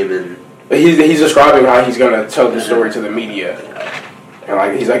blame and. But he's describing how he's gonna tell the story to the media. And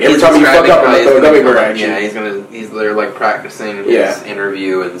like he's like every time you fuck up, I'm gonna gummy bear at you. Yeah, they're like practicing his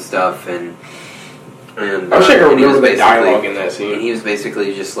interview and stuff and I wish I could remember the dialogue in that scene. And he was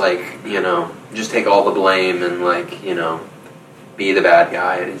basically just like, just take all the blame and like, be the bad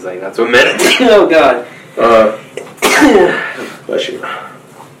guy. And he's like, that's what men. Oh God. Bless you.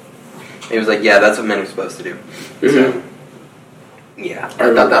 He was like, yeah, that's what men are supposed to do. Mm-hmm. So, yeah,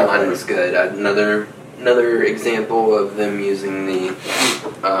 I thought that line was good. Another example of them using the,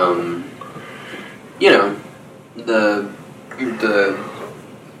 the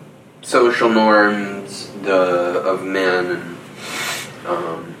social norms of men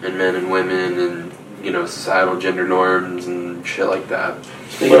and men and women and societal gender norms and shit like that.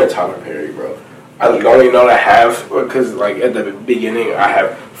 Speaking of Tyler Perry, bro, I don't even know that I have because like at the beginning I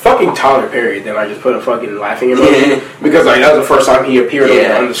have fucking Tyler Perry. Then I just put a fucking laughing emoji because like that was the first time he appeared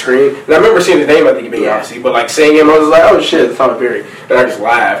on the screen. And I remember seeing his name at the beginning, obviously, but like seeing him, I was like, oh shit, it's Tyler Perry, and I just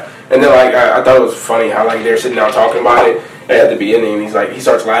laughed. And then like I thought it was funny how like they're sitting down talking about it at the beginning, and he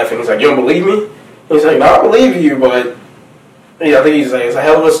starts laughing. He's like, you don't believe me? And he's like, no, I believe you, but. Yeah, I think he's like, it's a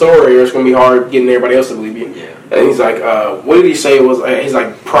hell of a story, or it's going to be hard getting everybody else to believe you. Yeah. And he's like, what did he say was, his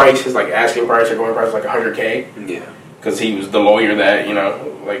like price, his like asking price or going price was like $100K? Yeah. Because he was the lawyer that,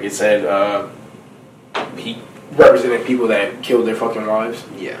 like it said, he represented people that killed their fucking wives.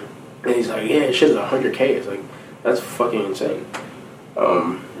 Yeah. And he's like, yeah, shit's $100K. It's like, that's fucking insane.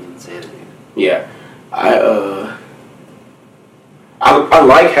 Insanity. Yeah. I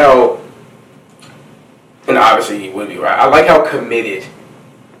like how... And obviously he would be right. I like how committed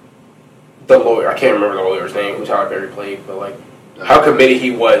the lawyer, I can't remember the lawyer's name, who Tyler Perry played, but like how committed he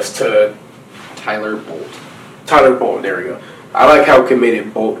was to Tyler Bolt. Tyler Bolt, there we go. I like how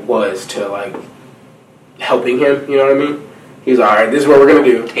committed Bolt was to like helping him, you know what I mean? He's like, alright, this is what we're gonna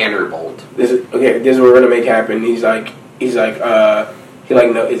do. Tanner Bolt. This is what we're gonna make happen. He like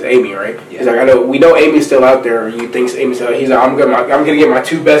no, it's Amy, right? Yeah. He's like, we know Amy's still out there. You think Amy's still out there. He's like, I'm gonna get my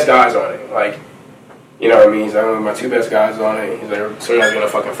two best guys on it. Like, You know what I mean? He's like, my 2 best guys on it. He's like, someone's gonna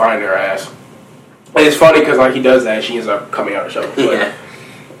fucking find their ass. And it's funny because like he does that, she ends up coming out of the show.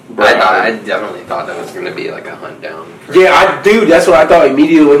 But, Yeah. I definitely thought that was gonna be like a hunt down. Dude, that's what I thought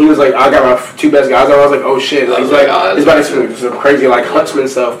immediately when he was like, I got my 2 best guys on. I was like, oh shit, like, he's like, it's about to some crazy like huntsman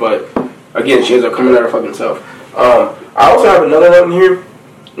stuff. But again, she ends up coming out her fucking self. I also have another one here.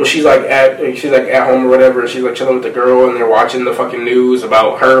 When she's like at home or whatever, she's like chilling with the girl and they're watching the fucking news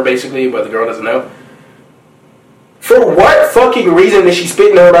about her basically, but the girl doesn't know. For what fucking reason did she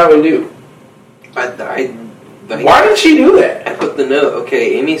spit in her Mountain Dew? Why did she do that? I put the note.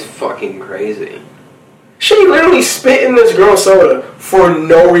 Okay, Amy's fucking crazy. She literally spit in this girl's soda for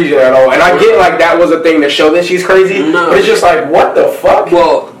no reason at all. And I get like that was a thing to show that she's crazy. No. But it's just like, what the fuck?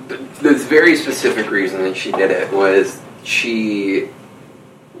 Well, the very specific reason that she did it was she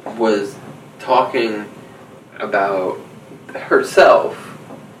was talking about herself,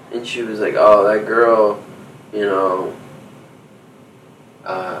 and she was like, "Oh, that girl, you know."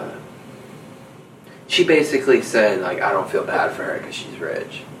 She basically said, like, "I don't feel bad for her because she's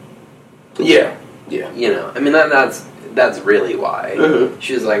rich." Yeah. You know, I mean that's really why. Mm-hmm.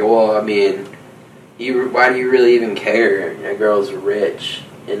 She was like, "Well, I mean, why do you really even care? That girl's rich."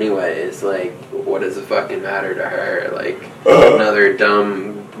 Anyways, like, what does it fucking matter to her? Like, another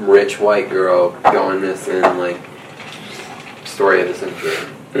dumb, rich white girl going missing, like, story of the century.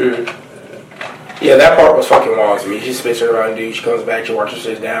 Mm-hmm. Yeah, that part was fucking wild to me. She spits her around, dude. She comes back, she watches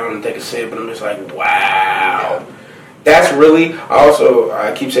her sit down and take a sip, and I'm just like, wow. Yeah. That's really,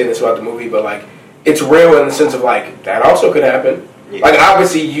 I keep saying this about the movie, but, like, it's real in the sense of, like, that also could happen. Yeah. Like,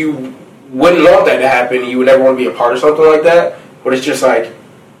 obviously, you wouldn't want that to happen. You would never want to be a part of something like that. But it's just like,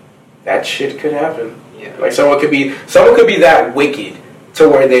 that shit could happen. Yeah. Like, someone could be that wicked to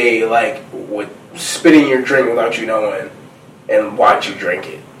where they, like, would spit in your drink without you knowing and watch you drink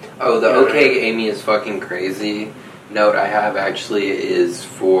it. Oh, the okay, Amy is fucking crazy note I have actually is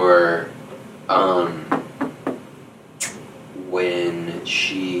for when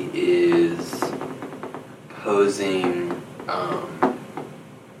she is posing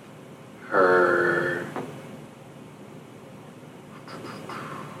her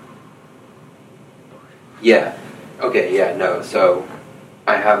so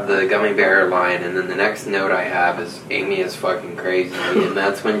I have the gummy bear line, and then the next note I have is Amy is fucking crazy, and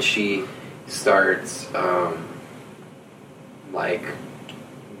that's when she starts like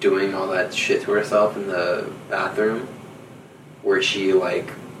doing all that shit to herself in the bathroom, where she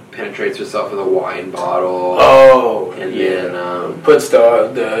like penetrates herself with a wine bottle. Oh, and then puts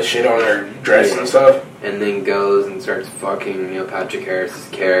the shit on her dress and stuff, and then goes and starts fucking Neil Patrick Harris's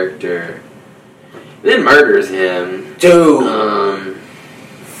character, and then murders him, dude.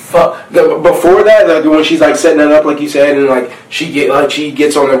 Fuck. Before that, like, when she's like setting it up, like you said, and like she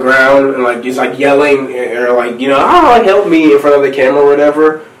gets on the ground and like is like yelling or like, you know, help me in front of the camera or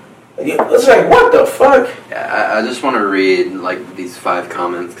whatever. It's like, what the fuck? Yeah, I just want to read like these 5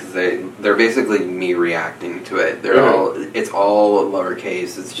 comments because they're basically me reacting to it. It's all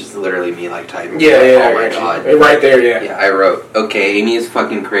lowercase. It's just literally me like typing. Oh my god, right there. Yeah, I wrote, okay, Amy is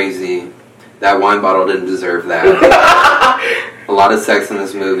fucking crazy. That wine bottle didn't deserve that. A lot of sex in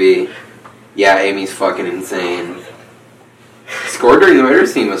this movie. Yeah, Amy's fucking insane. Score during the murder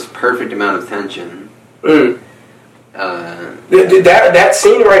scene was perfect amount of tension. That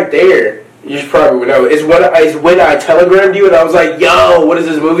scene right there, you should probably know, is when I telegrammed you and I was like, yo, what is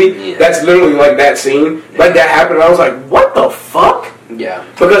this movie? Yeah. That's literally like that scene. Yeah. Like that happened and I was like, what the fuck? Yeah.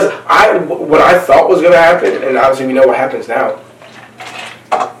 Because what I thought was going to happen, and obviously we know what happens now.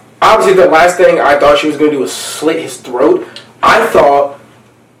 Obviously the last thing I thought she was going to do was slit his throat. I thought,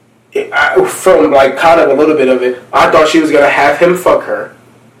 from like kind of a little bit of it, I thought she was going to have him fuck her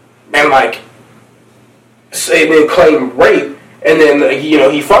and like, and then claim rape, and then, you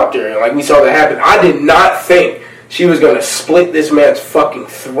know, he fucked her, and like we saw that happen. I did not think she was going to split this man's fucking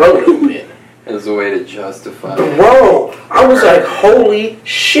throat open. As a way to justify Bro, I was like, holy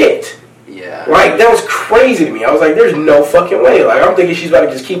shit. Yeah. Like, that was crazy to me. I was like, there's no fucking way. Like, I'm thinking she's about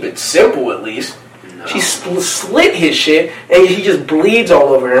to just keep it simple at least. No. She slit his shit, and he just bleeds all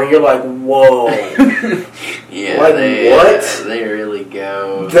over her, and you're like, whoa. Yeah, like, what? They really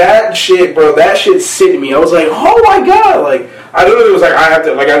go. That shit, bro, that shit sitting me. I was like, oh my god. Like, I literally was like, I have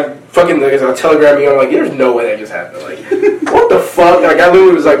to, like, I fucking, like, I telegram me, I'm like, there's no way that just happened. Like, what the fuck? Like, I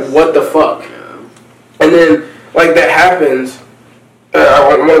literally was like, what the fuck? Yeah. And then, like, that happens. I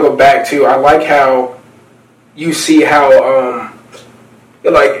want to go back to, I like how you see how,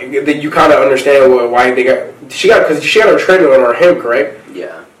 like, that you kind of understand why because she got her treadmill on him, correct?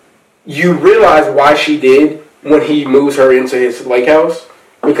 Yeah. You realize why she did when he moves her into his lake house,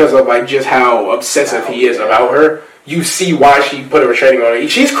 because of like just how obsessive he is about her. You see why she put a restraining order.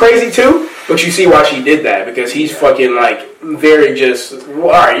 She's crazy too, but you see why she did that because he's fucking like very just. Well,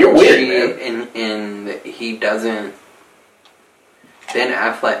 all right, you're weird, man. And he doesn't. Ben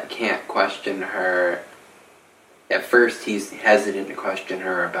Affleck can't question her. At first, he's hesitant to question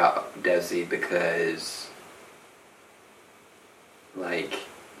her about Desi because, like,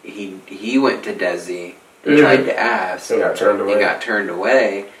 he went to Desi and tried to ask and got turned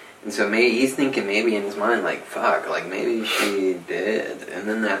away. And so maybe he's thinking maybe in his mind, like, fuck, like maybe she did. And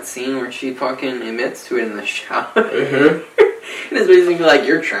then that scene where she fucking admits to it in the shower. And it's basically like,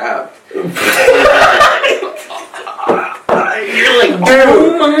 you're trapped. You're like, dude,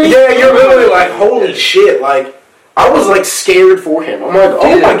 oh my God. You're literally like, holy shit, like, I was like scared for him. I'm like,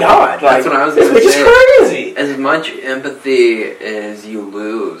 oh my God. Like, that's what I was going to say. It's crazy. As much empathy as you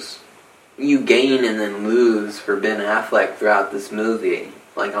lose, you gain and then lose for Ben Affleck throughout this movie.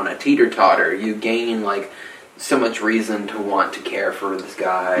 Like on a teeter-totter, you gain like so much reason to want to care for this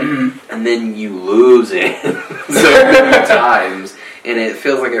guy, and then you lose it so many times, and it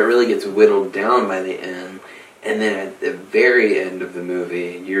feels like it really gets whittled down by the end. And then at the very end of the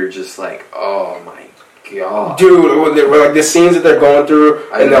movie, you're just like, oh my God, dude! Like the scenes that they're going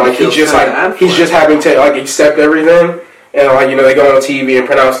through, and then like he's just having to like accept everything, and like they go on TV and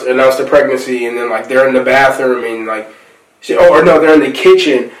announce the pregnancy, and then like they're in the bathroom and like. They're in the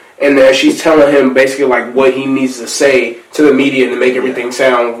kitchen, and she's telling him basically like what he needs to say to the media to make everything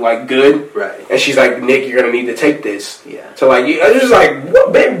sound like good. Right. And she's like, Nick, you're gonna need to take this. Yeah. So like, I was just like,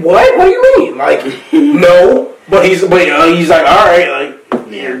 what? Babe, what? What do you mean? Like, no. But he's like, all right, like,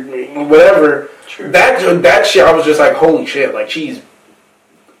 whatever. True. That shit, I was just like, holy shit, like she's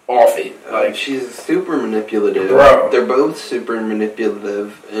off it. Like she's super manipulative. Bro. They're both super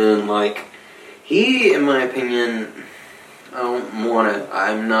manipulative, and like he, in my opinion.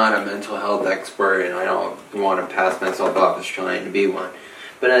 I'm not a mental health expert, and I don't want to pass myself off as trying to be one.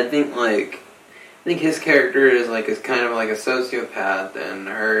 But I think his character is kind of like a sociopath, and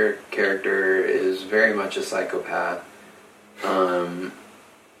her character is very much a psychopath. And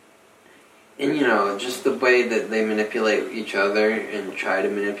just the way that they manipulate each other and try to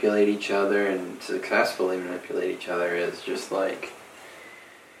manipulate each other and successfully manipulate each other is just like.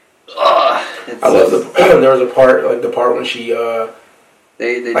 I love there was a part like the part when she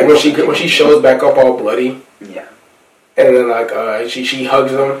when she shows back up all bloody, and then like she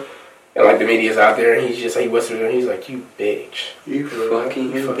hugs him, and like the media's out there, and he whispers and he's like, you bitch, you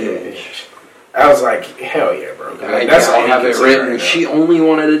fucking bitch. I was like, hell yeah, bro. Like, that's all I have it written. She only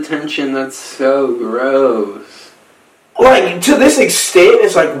wanted attention. That's so gross. Like to this extent,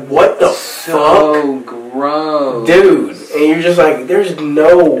 it's like what the fuck? So gross, dude. And you're just like, there's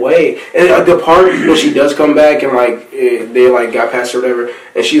no way. And the part when she does come back and like they like got past her or whatever,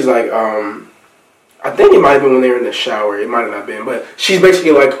 and she's like, I think it might have been when they were in the shower. It might have not been, but she's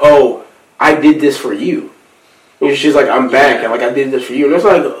basically like, oh, I did this for you. And she's like, I'm back, and like I did this for you. And it's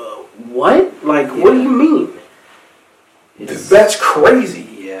like, what? Like, what do you mean? That's crazy.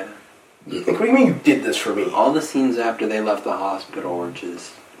 Yeah. Like, what do you mean you did this for me? All the scenes after they left the hospital were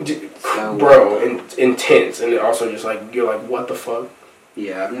just. Intense, and also just like you're like, what the fuck?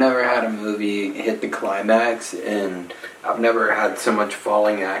 Yeah, I've never had a movie hit the climax, and I've never had so much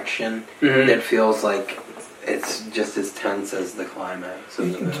falling action that feels like it's just as tense as the climax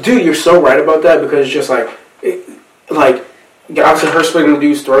of the movie. Dude, you're so right about that because it's just like obviously her splitting the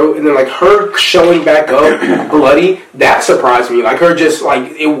dude's throat, and then like her showing back up bloody. That surprised me. Like her just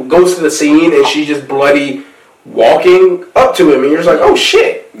like it goes to the scene and she's just bloody. Walking up to him, and you're just like, oh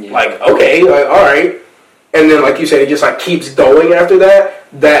shit, like okay, like all right, and then like you said, it just like keeps going after that.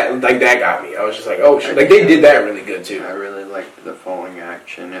 That got me. I was just like, oh shit, like they did that really good too. I really liked the falling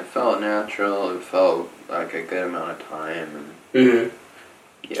action. It felt natural. It felt like a good amount of time. And,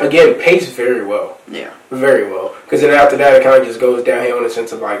 Again, paced very well. Yeah, very well. Because then after that, it kind of just goes downhill in the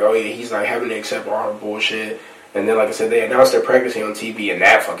sense of like, oh yeah, he's like having to accept all her bullshit. And then, like I said, they announced their pregnancy on TV, and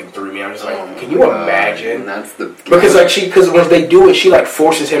that fucking threw me. I'm just like, can you imagine? And that's the because when they do it, she like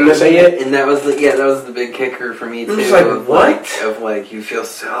forces him to say it, and that was the big kicker for me too. It's like what? Of like you feel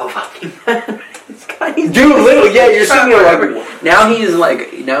so fucking bad. This guy, dude, literally, yeah, you're sitting there like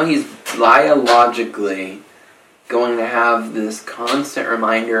now he's biologically going to have this constant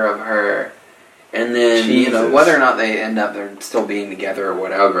reminder of her, and then whether or not they end up they're still being together or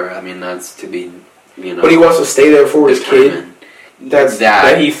whatever. I mean, that's to be. But he wants to stay there for his kid.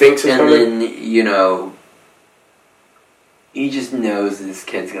 That he thinks is coming. And then, he just knows this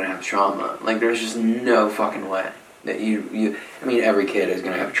kid's going to have trauma. Like, there's just no fucking way that I mean, every kid is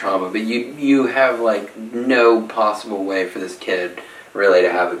going to have trauma, but you have, like, no possible way for this kid really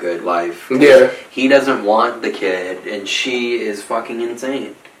to have a good life. Yeah. He doesn't want the kid, and she is fucking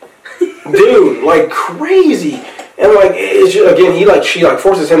insane. Dude, like crazy. And like it's just, again, she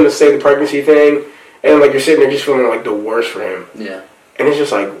forces him to say the pregnancy thing, and like you're sitting there just feeling like the worst for him. Yeah. And it's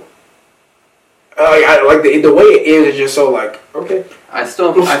just like the way it ends is just so like, okay. I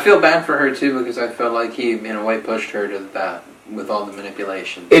feel bad for her too, because I felt like he in a way pushed her to that with all the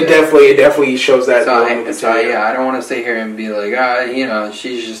manipulation. It definitely shows that. I don't want to sit here and be like,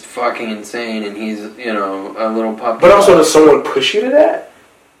 she's just fucking insane, and he's, a little puppy. But also, does someone push you to that?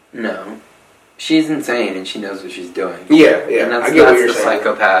 No. She's insane, and she knows what she's doing. Yeah. And that's the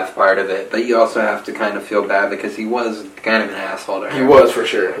psychopath part of it. But you also have to kind of feel bad, because he was kind of an asshole to her. He was, for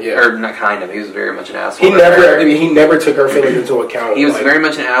sure, yeah. Or not kind of, he was very much an asshole to her. He never took her feelings into account. He was very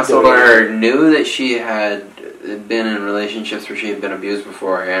much an asshole to her, knew that she had been in relationships where she had been abused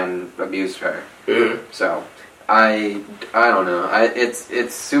before, and abused her. Mm-hmm. So, I don't know.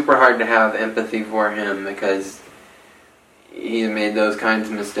 It's super hard to have empathy for him, because he's made those kinds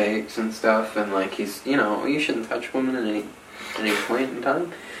of mistakes and stuff, and like he's, you shouldn't touch women at any point in time.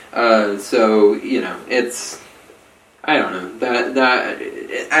 So it's, I don't know, that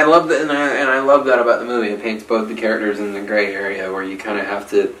I love that, and I love that about the movie. It paints both the characters in the gray area, where you kind of have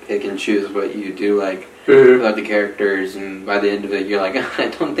to pick and choose what you do like about the characters, and by the end of it, you're like, I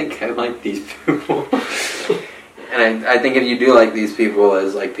don't think I like these people. And I think if you do like these people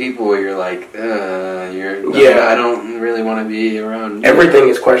as like people where you're like, I don't really want to be around. Everything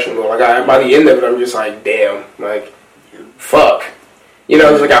is questionable. Like by the end of it, I'm just like, damn, like, fuck.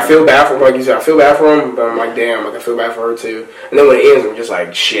 It's like I feel bad for him, like you said, I feel bad for him, but I'm like, damn, like I feel bad for her too. And then when it ends, I'm just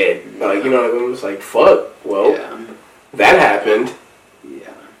like, shit, like I'm just like, fuck. Well, that happened.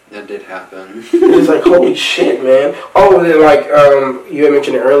 Yeah, that did happen. It's like, holy shit, man. Oh, and then like you had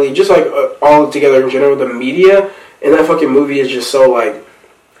mentioned it earlier, just like all together in general, the media in that fucking movie is just so like.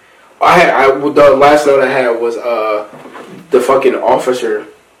 The last note I had was the fucking officer.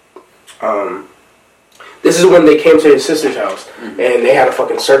 This is when they came to his sister's house, and they had a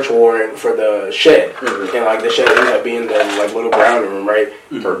fucking search warrant for the shed, and like the shed ended up being the like little brown room, right,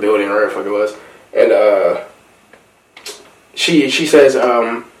 or building, or whatever the fuck it was, and she says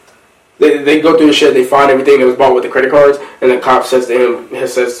they go through the shed, they find everything that was bought with the credit cards, and the cop says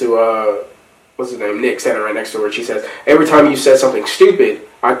to what's his name, Nick, standing right next to her. She says, every time you said something stupid,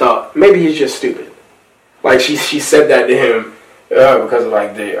 I thought maybe he's just stupid. Like she said that to him. Because of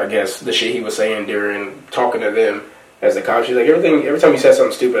like the shit he was saying during talking to them as the cop. She's like, every time he said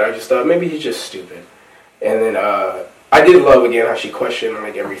something stupid, I just thought maybe he's just stupid. And then I did love again how she questioned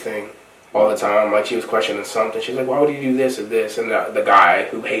like everything all the time. Like she was questioning something. She's like, why would he do this or this? And the guy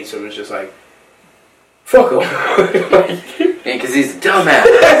who hates him is just like, fuck him. Because he's a dumbass.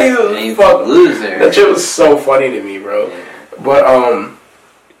 He's a loser. That shit was so funny to me, bro. Yeah. But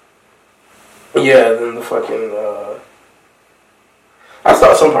then the fucking. I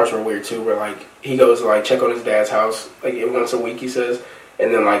thought some parts were weird too, where like he goes to like check on his dad's house like once a week, he says,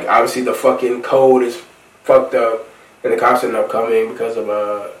 and then like obviously the fucking code is fucked up, and the cops end up coming because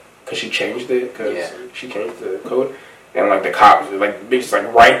she changed it, she changed the code, and like the cops like bitch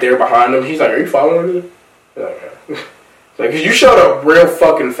like right there behind him. He's like, "Are you following me?" Like, yeah. Like, you showed up real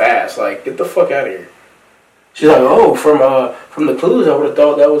fucking fast. Like, get the fuck out of here. She's like, "Oh, from the clues, I would have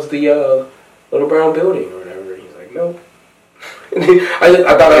thought that was the little brown building or whatever." He's like, "Nope." I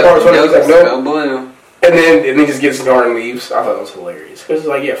thought that part was funny. He's like, "Nope." Blue. And then he just gets ignored and leaves. I thought that was hilarious. Because it's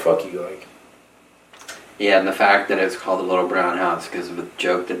like, yeah, fuck you. Like, yeah, and the fact that it's called the Little Brown House because of the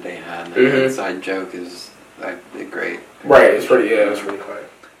joke that they had. The inside joke is like great. Right, it's pretty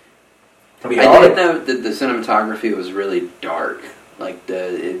funny. I did note that the cinematography was really dark. Like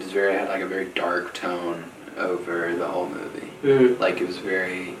it had like a very dark tone over the whole movie. Mm-hmm. Like it was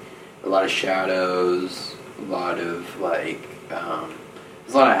a lot of shadows, a lot of like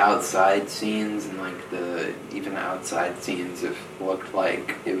there's a lot of outside scenes, and like even the outside scenes looked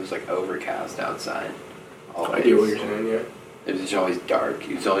like it was like overcast outside. Always. I get what you're saying, yeah. It was just always dark.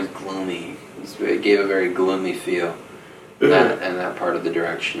 It was always gloomy. It gave a very gloomy feel. Mm-hmm. And that part of the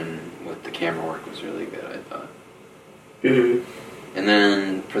direction with the camera work was really good, I thought. Mm-hmm. And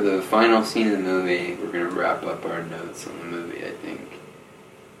then for the final scene of the movie, we're going to wrap up our notes on the movie, I think.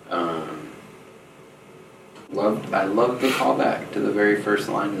 I loved the callback to the very first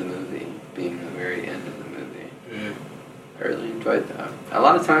line of the movie being the very end of the movie. I really enjoyed that. A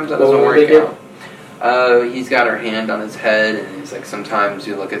lot of times that doesn't work out. He's got her hand on his head, and he's like, sometimes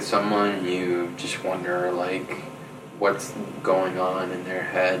you look at someone and you just wonder, like, what's going on in their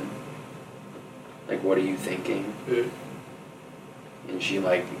head? Like, what are you thinking? and she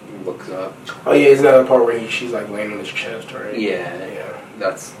like looks up. Oh yeah, isn't that the part where she's like laying on his chest, right? Yeah.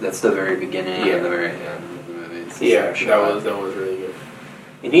 That's the very beginning and the very end of the movie. Yeah, that was really good.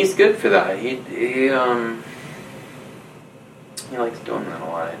 And he's good for that. He likes doing that a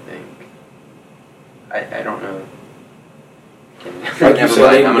lot, I think. I don't know. Like you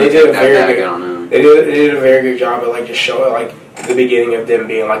said, they did a very good. They did a very good job of like just showing like the beginning of them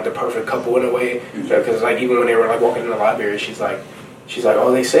being like the perfect couple in a way. Because like even when they were like walking in the library, she's like,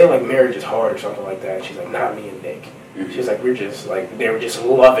 oh, they say like marriage is hard or something like that. She's like, not me and Nick. She's like, we're just like they were just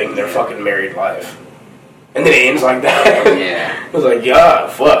loving their fucking married life. And then it ends like that. Yeah. It was like, yeah,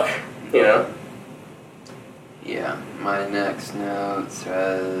 fuck, you know. Yeah. My next note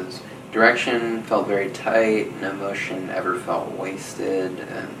says, direction felt very tight, no emotion ever felt wasted,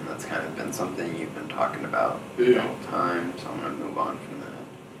 and that's kind of been something you've been talking about the whole time, so I'm going to move on from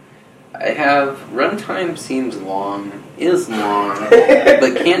that. I have, runtime seems long, is long,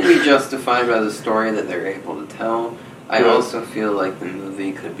 but can't be justified by the story that they're able to tell. I also feel like the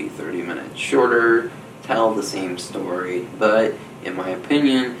movie could be 30 minutes shorter, tell the same story, but in my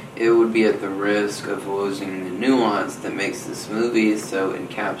opinion, it would be at the risk of losing the nuance that makes this movie so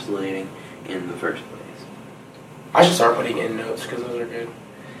encapsulating in the first place. I should start putting in notes because those are good.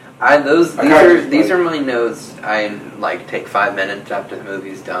 These are my notes. I like take 5 minutes after the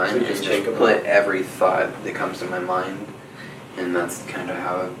movie's done and just put every thought that comes to my mind, and that's kind of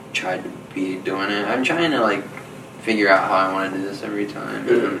how I've tried to be doing it. I'm trying to like figure out how I want to do this every time.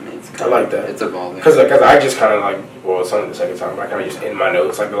 I like that. It's evolving. Because I just kind of like, well, it's only the second time, but I kind of just end my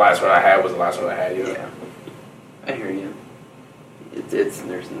notes. Like the last one I had was the last one I had, you know? Yeah. I hear you. There's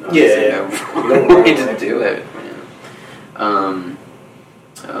no no way to do it.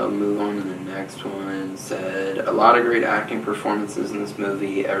 I'll move on to the next one. It said, a lot of great acting performances in this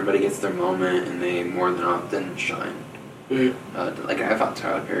movie. Everybody gets their moment, and they more than often shine. I thought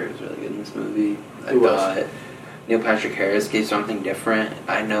Tyler Perry was really good in this movie. I thought Neil Patrick Harris gave something different.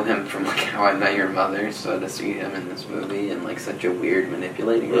 I know him from like How I Met Your Mother, so to see him in this movie in like such a weird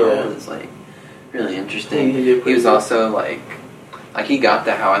manipulating role is like really interesting. He was also like he got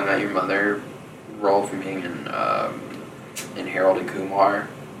the How I Met Your Mother role from being in Harold and Kumar.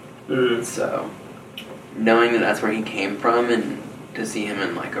 So knowing that that's where he came from and to see him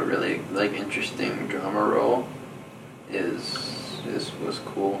in like a really like interesting drama role was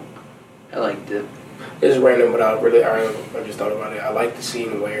cool. I liked it. It's random, but I just thought about it. I like the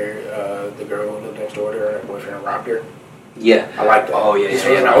scene where the girl who lived next door to her and her boyfriend robbed her. Yeah, I like that. Oh yeah, you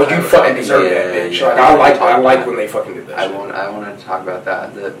fucking deserve that bitch. Yeah, I like when they fucking did that. I wanted to talk about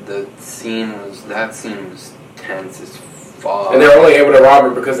that. The scene was tense as fuck. And they're only able to rob her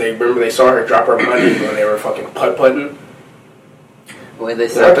because they saw her drop her money when they were fucking putt-putting. The way they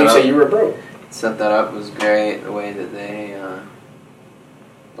set that up. You say you were broke. Set that up was great. The way that they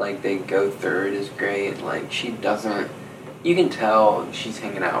they go through it is great. Like she doesn't. You can tell she's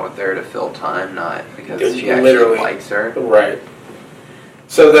hanging out with her to fill time, not because she actually likes her. Right.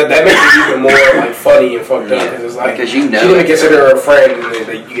 So that makes it even more like funny and fucked up because it's like because she didn't consider her a friend and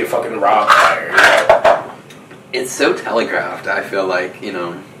then you get fucking robbed by her. You know? It's so telegraphed. I feel like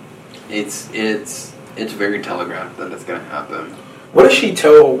it's very telegraphed that it's gonna happen. What did she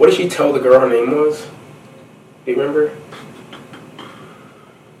tell the girl her name was? Do you remember?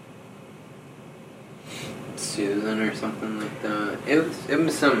 Susan or something like that. It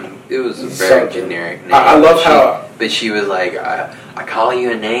was a very generic name. I love how. But she was like, I call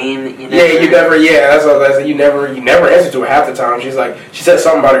you a name that you never. Yeah, you never. Yeah, that's what I said. You never answer to her half the time. She's like, she said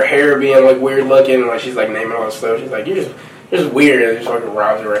something about her hair being like weird looking, and like she's like naming all this stuff. She's like, you're just weird. And just fucking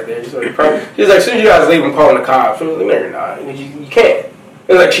robs her right there. She's like, as soon as you guys leave, I'm calling the cops. She was like, no, you're not. You can't.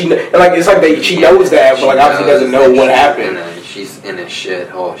 And like she knows that, but like obviously doesn't know what happened. She's in a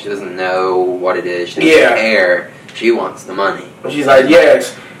shithole. She doesn't know what it is. She doesn't care. She wants the money. And she's like,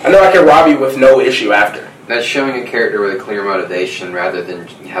 yes, I know I can rob you with no issue after. That's showing a character with a clear motivation rather than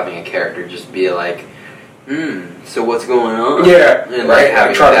having a character just be like, so what's going on? Yeah, and right.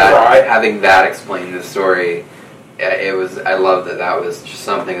 Having that explain the story. I love that was just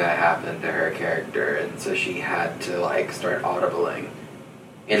something that happened to her character, and so she had to like start audibling,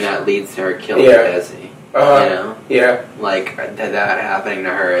 and that leads to her killing Desi. You know? Yeah. Like, that happening to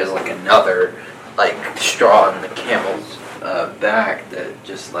her is like another, like, straw in the camel's back that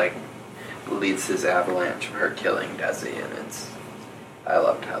just, like, leads to this avalanche of her killing Desi, and I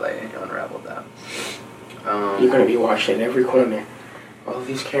loved how they unraveled that. You're going to be watching every corner. All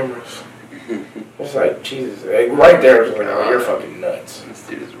these cameras. It's like, Jesus. Like, right there, it's like, oh, you're fucking nuts. This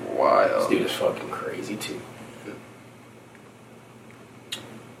dude is wild. This dude is fucking crazy, too.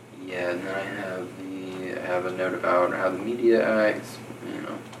 Yeah, and then I have a note about how the media acts, you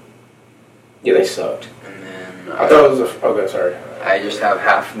know. Yeah, they sucked. And then I thought it was okay, sorry. I just have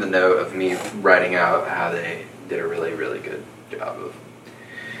half the note of me writing out how they did a really, really good job of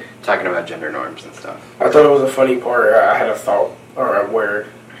talking about gender norms and stuff. I thought it was a funny part. I had a thought where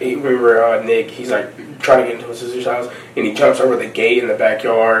Nick, he's like trying to get into his sister's house, and he jumps over the gate in the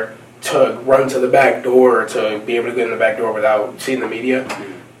backyard to run to the back door to be able to get in the back door without seeing the media.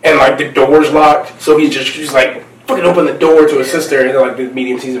 Mm-hmm. And like the door's locked, so he's like fucking open the door to his sister, and then like the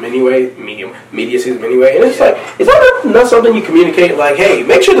media sees him anyway, and it's like, is that not something you communicate? Like, hey,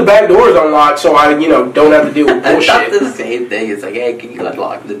 make sure the back door is unlocked, so I don't have to deal with bullshit. I thought the same thing. It's like, hey, can you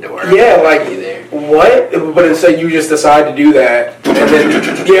unlock the door? Yeah, like what? But instead, you just decide to do that, and then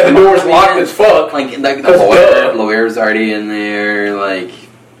the door's locked as fuck. Like the lawyer's already in there. Like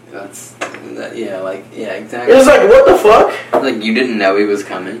exactly. It's like, what the fuck? Like, you didn't know he was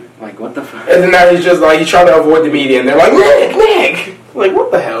coming. Like, what the fuck? And then now he's just like, he's trying to avoid the media, and they're like, Nick! Like,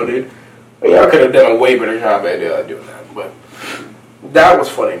 what the hell, dude? I mean, I could have done a way better job at doing that, but that was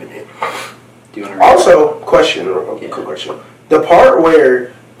funny to me. Also, question. The part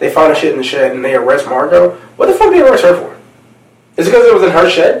where they found a shit in the shed and they arrest Margot, what the fuck did they arrest her for? Is it because it was in her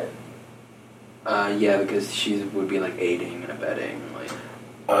shed? Yeah, because she would be, like, aiding and abetting, like...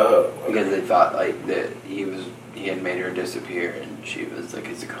 Oh. Okay. Because they thought, like, that he had made her disappear, and she was, like,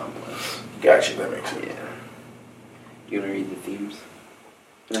 his accomplice. Gotcha, that makes sense. Yeah. You want to read the themes?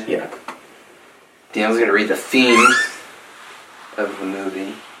 Yeah. Daniel's going to read the themes of the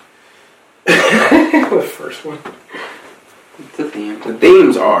movie. The first one. What's the theme? The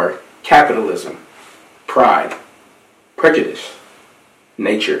themes are capitalism, pride, prejudice,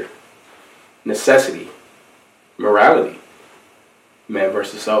 nature, necessity, morality, man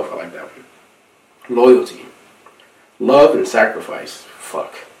versus self, I like that one, loyalty, love and sacrifice,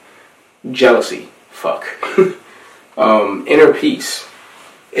 fuck, jealousy, fuck, inner peace,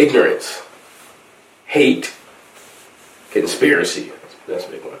 ignorance, hate, conspiracy, that's a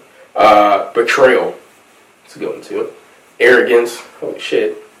big one, betrayal, that's a good one too, arrogance, holy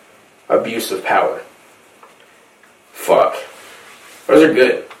shit, abuse of power, fuck. Those are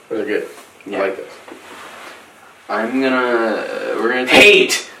good. Yeah. I like this. We're gonna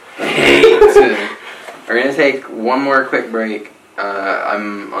take... Hate! We're gonna take one more quick break.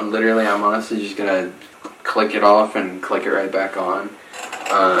 I'm honestly just gonna click it off and click it right back on.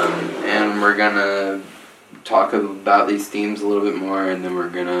 And we're gonna talk about these themes a little bit more, and then we're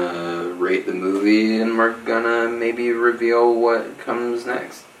gonna rate the movie, and we're gonna maybe reveal what comes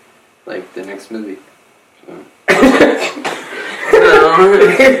next. Like, the next movie. So.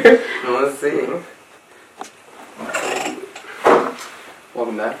 Let's see.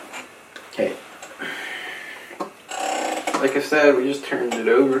 Welcome back. Hey. Like I said, we just turned it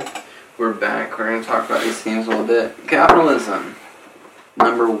over. We're back. We're going to talk about these themes a little bit. Capitalism.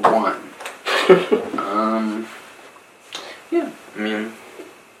 Number 1. Yeah. I mean,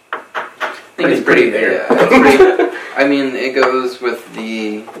 I think it's pretty there. Yeah, it's pretty, I mean, it goes with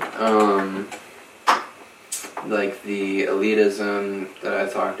the like the elitism that I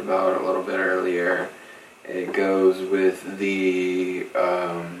talked about a little bit earlier. It goes with the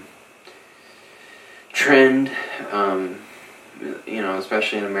trend,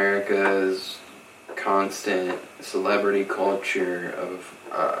 especially in America's constant celebrity culture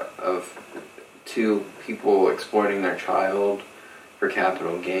of two people exploiting their child for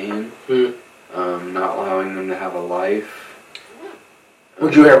capital gain, not allowing them to have a life.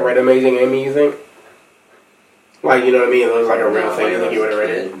 Would you have read Amazing Amy, you think? Like, you know what I mean? It was like a real thing. You think you would have read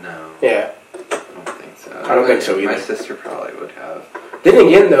it? No. Yeah. I don't think so. I don't think so either. My sister probably would have. Then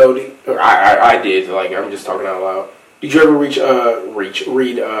again, though, I did. Like, I'm just talking out loud. Did you ever read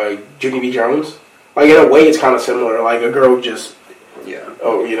Judy B. Jones? Like, in a way, it's kind of similar. Like, a girl just... Yeah.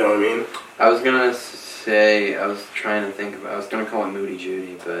 Oh, you know what I mean? I was gonna say... I was trying to think about... I was gonna call it Moody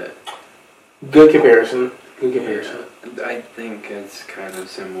Judy, but... Good comparison. Yeah, I think it's kind of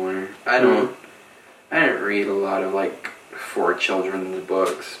similar. I didn't read a lot of, like, for children's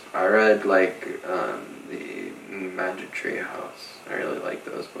books. I read, like, the Magic Tree House. I really like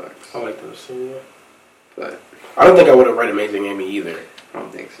those books. I like those too, yeah. But I don't think I would have read Amazing Amy either. I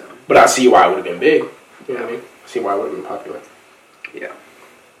don't think so. But I see why it would have been big. You know what I mean? I see why it would have been popular. Yeah.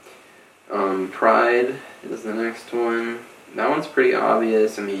 Pride is the next one. That one's pretty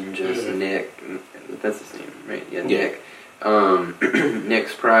obvious. I mean, just Nick. That's his name, right? Yeah, Nick.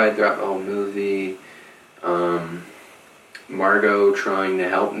 Nick's pride throughout the whole movie. Margot trying to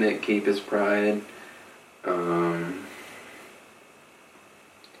help Nick keep his pride.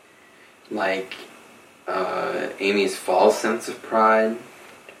 Amy's false sense of pride.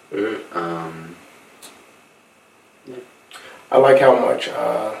 I like how much,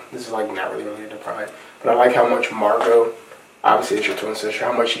 this is like not really related to Pride, but I like how much Margot, obviously it's your twin sister,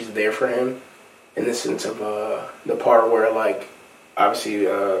 how much she's there for him in the sense of the part where like, obviously,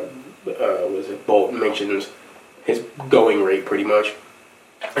 was it Bolt mentions his going rate pretty much.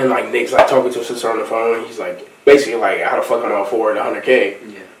 And like Nick's like talking to his sister on the phone, and he's like, basically like, how the fuck am I afford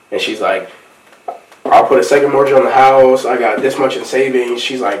 100K? Yeah. And she's like, I'll put a second mortgage on the house, I got this much in savings.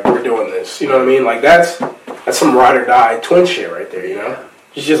 She's like, we're doing this. You know what I mean? Like that's some ride or die twin shit right there, you know?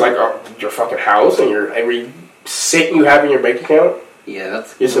 It's just like your fucking house and your every cent you have in your bank account. Yeah,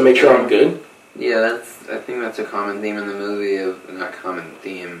 that's just to make sure I'm good. Yeah, I think that's a common theme in the movie of not common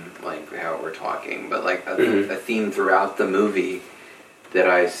theme like how we're talking, but like a theme throughout the movie that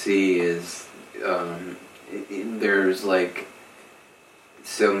I see is there's like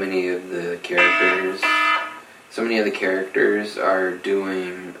so many of the characters are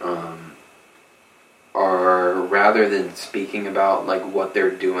doing are rather than speaking about like what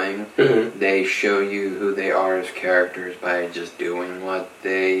they're doing, they show you who they are as characters by just doing what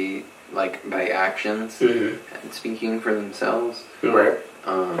they like by actions and speaking for themselves. Right.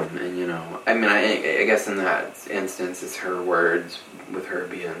 And you know, I mean, I guess in that instance, it's her words with her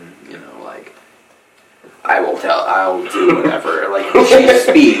being, you know, like, I'll do whatever. Like she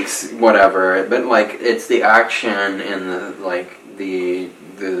speaks whatever, but like it's the action and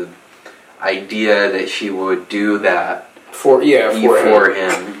the idea that she would do that for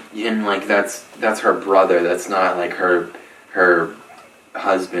him. And like that's her brother. That's not like her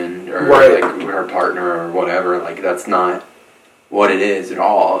husband or like her partner or whatever. Like that's not what it is at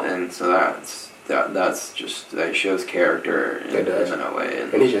all. And so that's just that shows character in that way.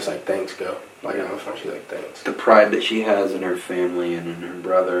 And he's just like, thanks, go. Like, you know, she's like, thanks. The pride that she has in her family and in her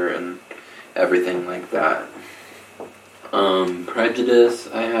brother and everything like that. Prejudice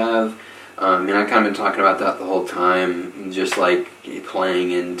I have. I mean, I've kind of been talking about that the whole time. Just like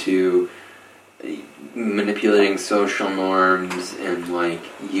playing into manipulating social norms and like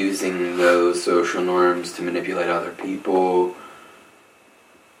using those social norms to manipulate other people.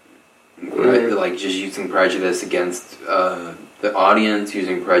 Like just using prejudice against the audience,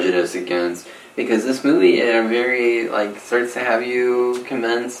 using prejudice against, because this movie very like starts to have you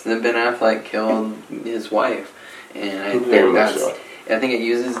convinced that Ben Affleck killed his wife, and I think it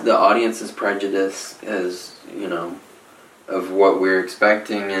uses the audience's prejudice as, you know, of what we're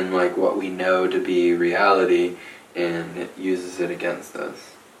expecting and like what we know to be reality, and it uses it against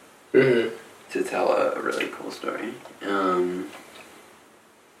us to tell a really cool story.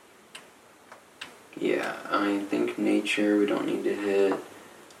 Yeah, I think nature we don't need to hit.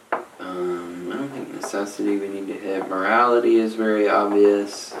 I don't think necessity we need to hit. Morality is very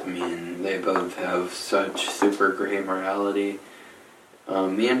obvious. I mean, they both have such super great morality.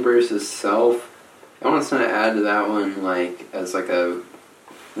 Man versus self. I want to add to that one like as like this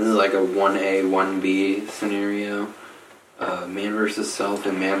is like a 1A, 1B scenario. Man versus self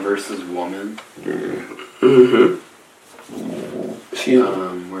and man versus woman.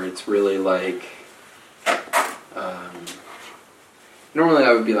 Where it's really like normally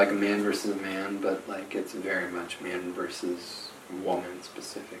I would be like a man versus a man, but like it's very much man versus woman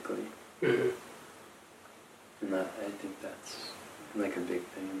specifically. And I think that's like a big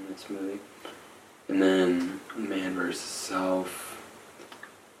thing in this movie. And then man versus self.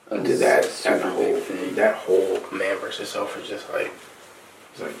 That whole man versus self is just like,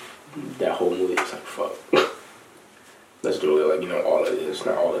 it's like that whole movie is like fuck. That's really like, you know, all it is.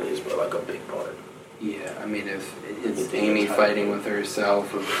 Not all it is, but like a big part. Yeah, I mean, if it's Amy fighting with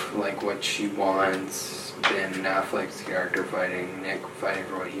herself of like what she wants, Ben Affleck's character fighting, Nick fighting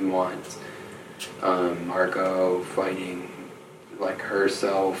for what he wants, Margot fighting like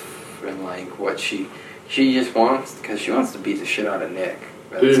herself and like what she just wants, because she wants to beat the shit out of Nick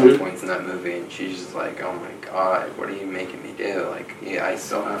at some points in that movie, and she's just like, oh my god, what are you making me do? Like, yeah, I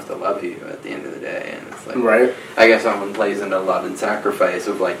still have to love you at the end of the day. And it's like, I guess that one plays into love and sacrifice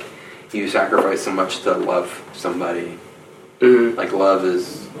of like, you sacrifice so much to love somebody. Like love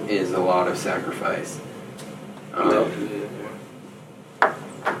is a lot of sacrifice. And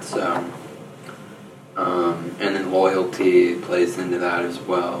then loyalty plays into that as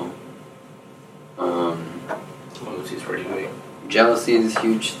well. Loyalty's pretty big. Jealousy is a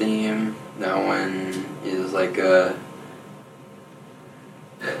huge theme. That one is like a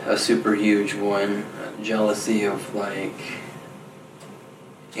super huge one. Jealousy of like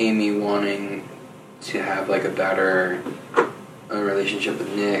Amy wanting to have like a better relationship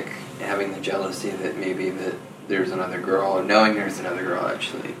with Nick, having the jealousy that maybe that there's another girl, or knowing there's another girl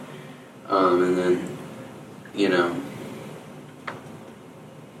actually, and then, you know,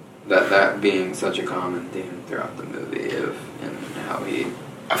 That being such a common theme throughout the movie and how he...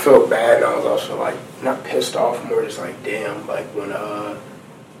 I felt bad, and I was also, like, not pissed off, more just like, damn, like, when, I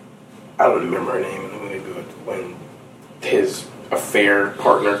don't remember her name in the movie, but when his affair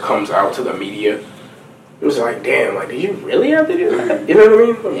partner comes out to the media, it was like, damn, like, did you really have to do that? You know what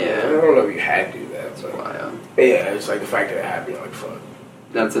I mean? Yeah. I don't know if you had to do that. That's wild. Yeah, it's like the fact that it happened, like, fuck.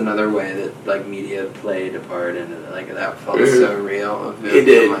 That's another way that, like, media played a part in it. Like, that felt so real. It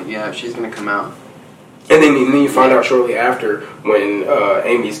did. I'm like, yeah, she's gonna come out. And then you find out shortly after when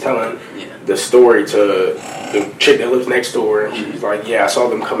Amy's telling the story to the chick that lives next door, and she's like, yeah, I saw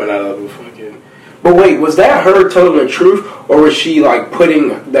them coming out of the fucking... But wait, was that her telling the truth, or was she, like,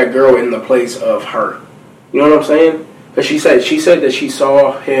 putting that girl in the place of her? You know what I'm saying? Because she said that she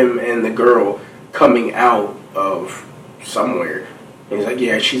saw him and the girl coming out of somewhere. And he's like,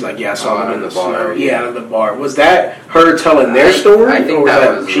 yeah, she's like, yeah, I saw them in the bar. Yeah, out of the bar. Was that her telling their story? I think or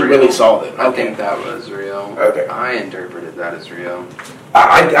that was she real. Really saw them? I think that was real. Okay. I interpreted that as real.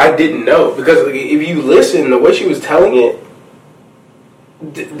 I didn't know, because if you listen, the way she was telling it,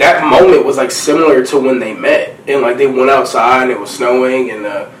 that moment was like similar to when they met, and like they went outside and it was snowing, and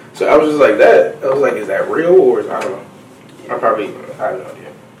so I was just like that. I was like, is that real, or is I don't know. I have no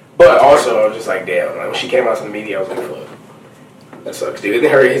idea. But also, I was just like, damn. Like when she came out to the media, I was like, fuck, that sucks, dude.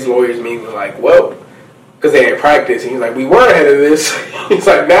 And his lawyers meeting was like, whoa, because they had practice, and he's like, we were ahead of this. He's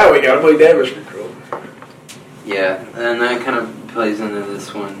like, now we gotta play damage control. Yeah, and that kind of plays into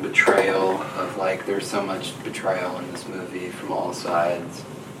this one, betrayal of, like, there's so much betrayal in this movie from all sides,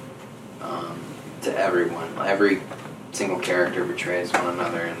 to everyone. Every single character betrays one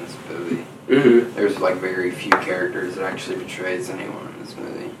another in this movie. Mm-hmm. There's, like, very few characters that actually betrays anyone in this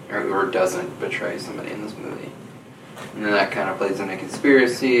movie, or doesn't betray somebody in this movie. And then that kind of plays into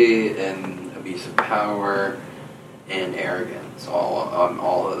conspiracy and abuse of power and arrogance.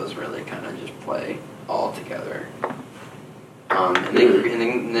 All of those really kind of just play all together. And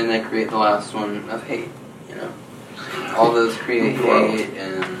then they create the last one of hate, you know. All those create hate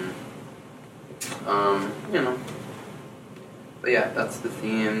and, you know. But yeah, that's the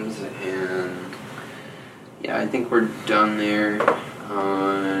themes, and yeah, I think we're done there.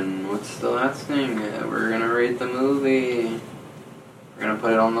 What's the last thing? We're gonna rate the movie. We're gonna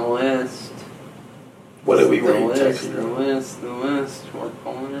put it on the list. What did we rate? The list. We're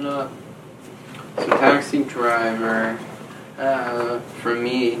pulling it up. So Taxi Driver, for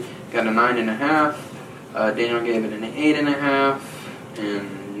me, got a 9.5. Daniel gave it an 8.5.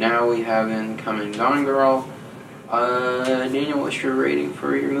 And now we have incoming Gone Girl. Daniel, what's your rating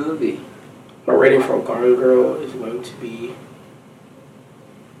for your movie? My rating for Gone Girl is going to be...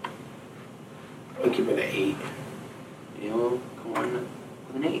 I'll give it an 8. Daniel going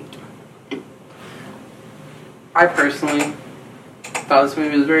with an 8. I personally thought this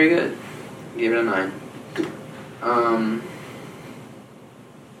movie was very good. Gave it a 9.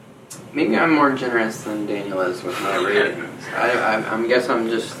 Maybe I'm more generous than Daniel is with my ratings. I guess I'm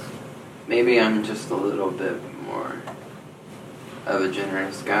just a little bit more of a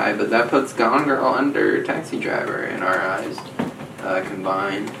generous guy, but that puts Gone Girl under Taxi Driver in our eyes,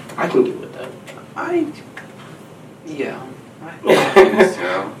 combined. I can get with that. I think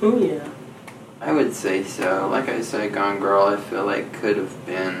so. Oh yeah. I would say so. Like I said, Gone Girl, I feel like could have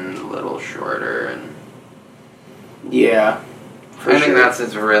been a little shorter, and yeah, I think that's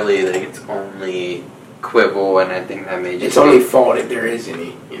its really like its only quibble, and I think that may just it's only fault if there is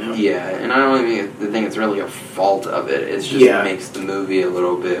any, you know. Yeah, and I don't even think it's really a fault of it. It's just it makes the movie a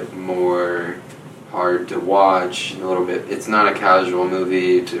little bit more hard to watch. A little bit. It's not a casual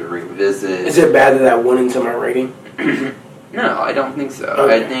movie to revisit. Is it bad that went into my rating? No, I don't think so.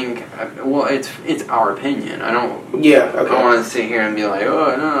 Okay. I think, well, it's our opinion. I don't. Yeah. Okay. I don't want to sit here and be like,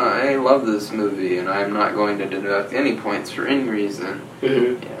 oh no, I love this movie, and I'm not going to deduct any points for any reason.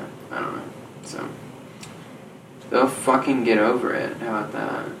 Mm-hmm. Yeah, I don't know. So they'll fucking get over it. How about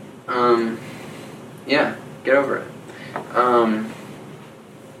that? Yeah, get over it.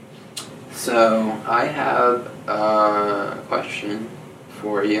 So I have a question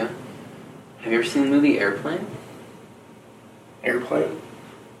for you. Have you ever seen the movie Airplane? Airplane?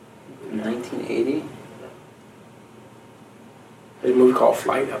 1980? There's a movie called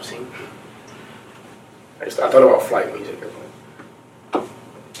Flight I've seen. I thought about Flight when you said Airplane.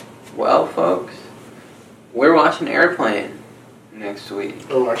 Well, folks, we're watching Airplane next week.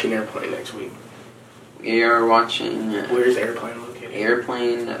 We're watching Airplane next week. We are watching... Where's Airplane located?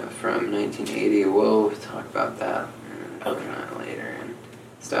 Airplane from 1980. We'll talk about that later and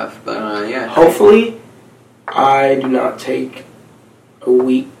stuff. But, yeah. Hopefully, I do not take a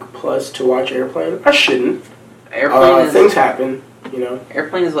week plus to watch Airplane. I shouldn't. Airplane things happen. You know,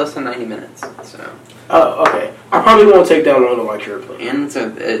 Airplane is less than 90 minutes, so. Oh, okay. I probably won't take that long to watch Airplane.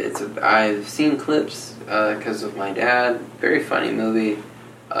 And I've seen clips because of my dad. Very funny movie.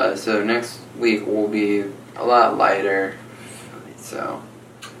 So next week will be a lot lighter. So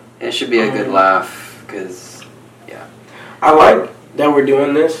it should be a good laugh. Because, yeah. I like that we're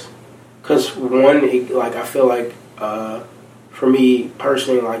doing this. Because one, I feel like for me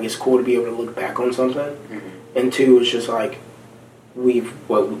personally, like it's cool to be able to look back on something. Mm-hmm. And two, it's just like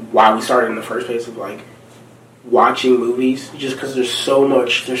why we started in the first place of like watching movies, just because there's so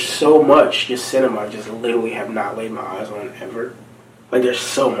much just cinema I just literally have not laid my eyes on ever. Like there's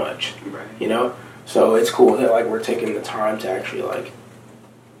so much, right. You know. So it's cool that like we're taking the time to actually like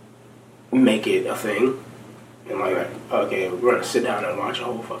make it a thing, and like okay, we're gonna sit down and watch a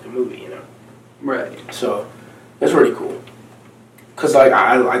whole fucking movie, you know. Right. So that's really cool. Cause like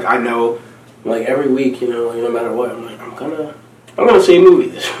I know, like every week, you know, no matter what, I'm gonna see a movie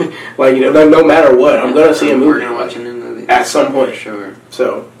this week. Like, you know, no matter what, I'm gonna see a movie. We're gonna watch a new movie at some point. Sure.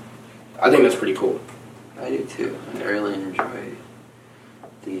 So I think that's pretty cool. I do too. I really enjoy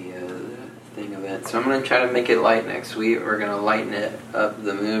the thing of it. So I'm gonna try to make it light next week. We're gonna lighten it up,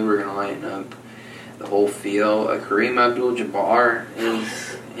 the mood. We're gonna lighten up the whole feel. Kareem Abdul-Jabbar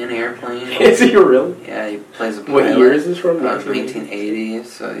is in Airplane. Is he really? Yeah, he plays a pilot. What year is this from? 1980.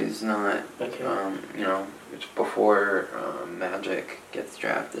 So he's not. Okay. You know, it's before Magic gets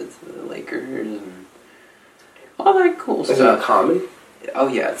drafted to the Lakers and all that cool stuff. Is it a comedy? Oh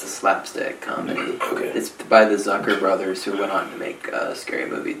yeah, it's a slapstick comedy. Okay. It's by the Zucker brothers, who went on to make Scary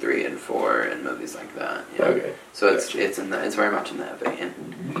Movie 3 and 4 and movies like that. Yeah. Okay. So it's very much in that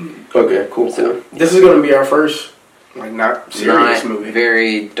vein. Okay, cool. So this is gonna be our first like not serious movie.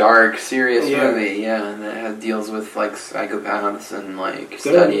 Very dark, serious movie. Yeah, that deals with like psychopaths and like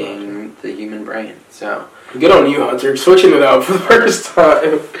studying the human brain. So good on you, Hunter, switching it up for the first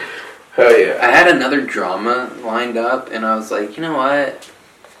time. Hell yeah. I had another drama lined up, and I was like, you know what?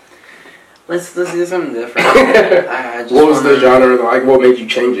 Let's do something different. What was the genre like? What made you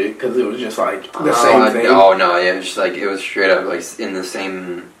change it? Because it was just like the same thing. Oh no, it was just like it was straight up like in the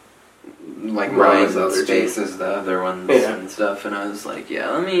same like mind space as the other ones and stuff. And I was like, yeah,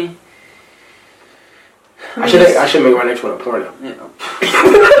 let me I should make my next one a porno. Yeah.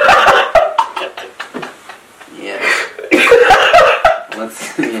 Yeah.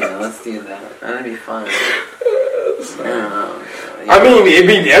 Let's do that. That'd be fun. I mean, it'd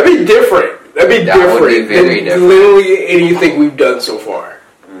be different. That'd be different. Would be very different. Literally anything we've done so far.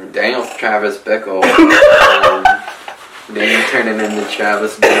 Daniel Travis Bickle. Daniel turning into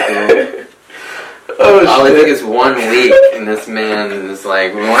Travis Bickle. All it took is 1 week, and this man is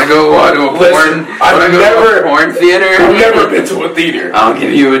like, "We want to go to a porn? Porn theater? I've never been to a theater. I'll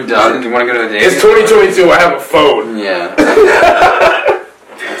give you a dozen. You want to go to a theater? It's 2022. I have a phone. Yeah,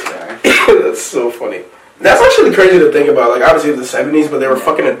 that's fair. That's so funny. That's actually crazy to think about. Like, obviously, it was the 70s, but they were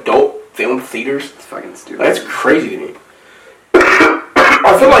fucking adult film theaters. It's fucking stupid. That's crazy to me.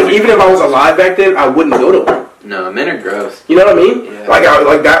 I feel like even if I was alive back then, I wouldn't go to one. No, men are gross. You know what I mean? Yeah. Like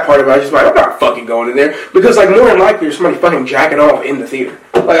that part of it, I was just like, I'm not fucking going in there. Because, like, more than likely, there's somebody fucking jacking off in the theater.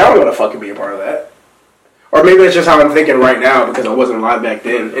 Like, I don't want to fucking be a part of that. Or maybe that's just how I'm thinking right now because I wasn't alive back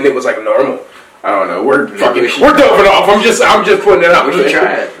then and it was, like, normal. I don't know. We're doping off. I'm just putting it out. We should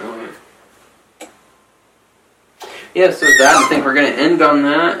try it. Yeah, so that, I think we're going to end on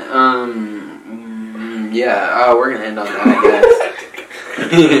that. We're going to end on that, I guess.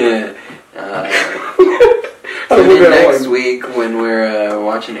 Tune in next week when we're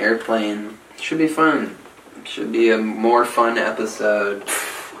watching Airplane. Should be fun. Should be a more fun episode.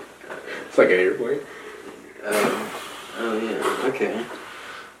 It's like an airplane. Oh yeah. Okay.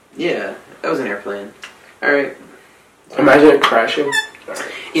 Yeah, that was an airplane. All right. Imagine it crashing.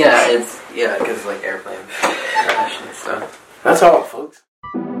 Yeah, because like airplane crash and stuff. That's all, folks.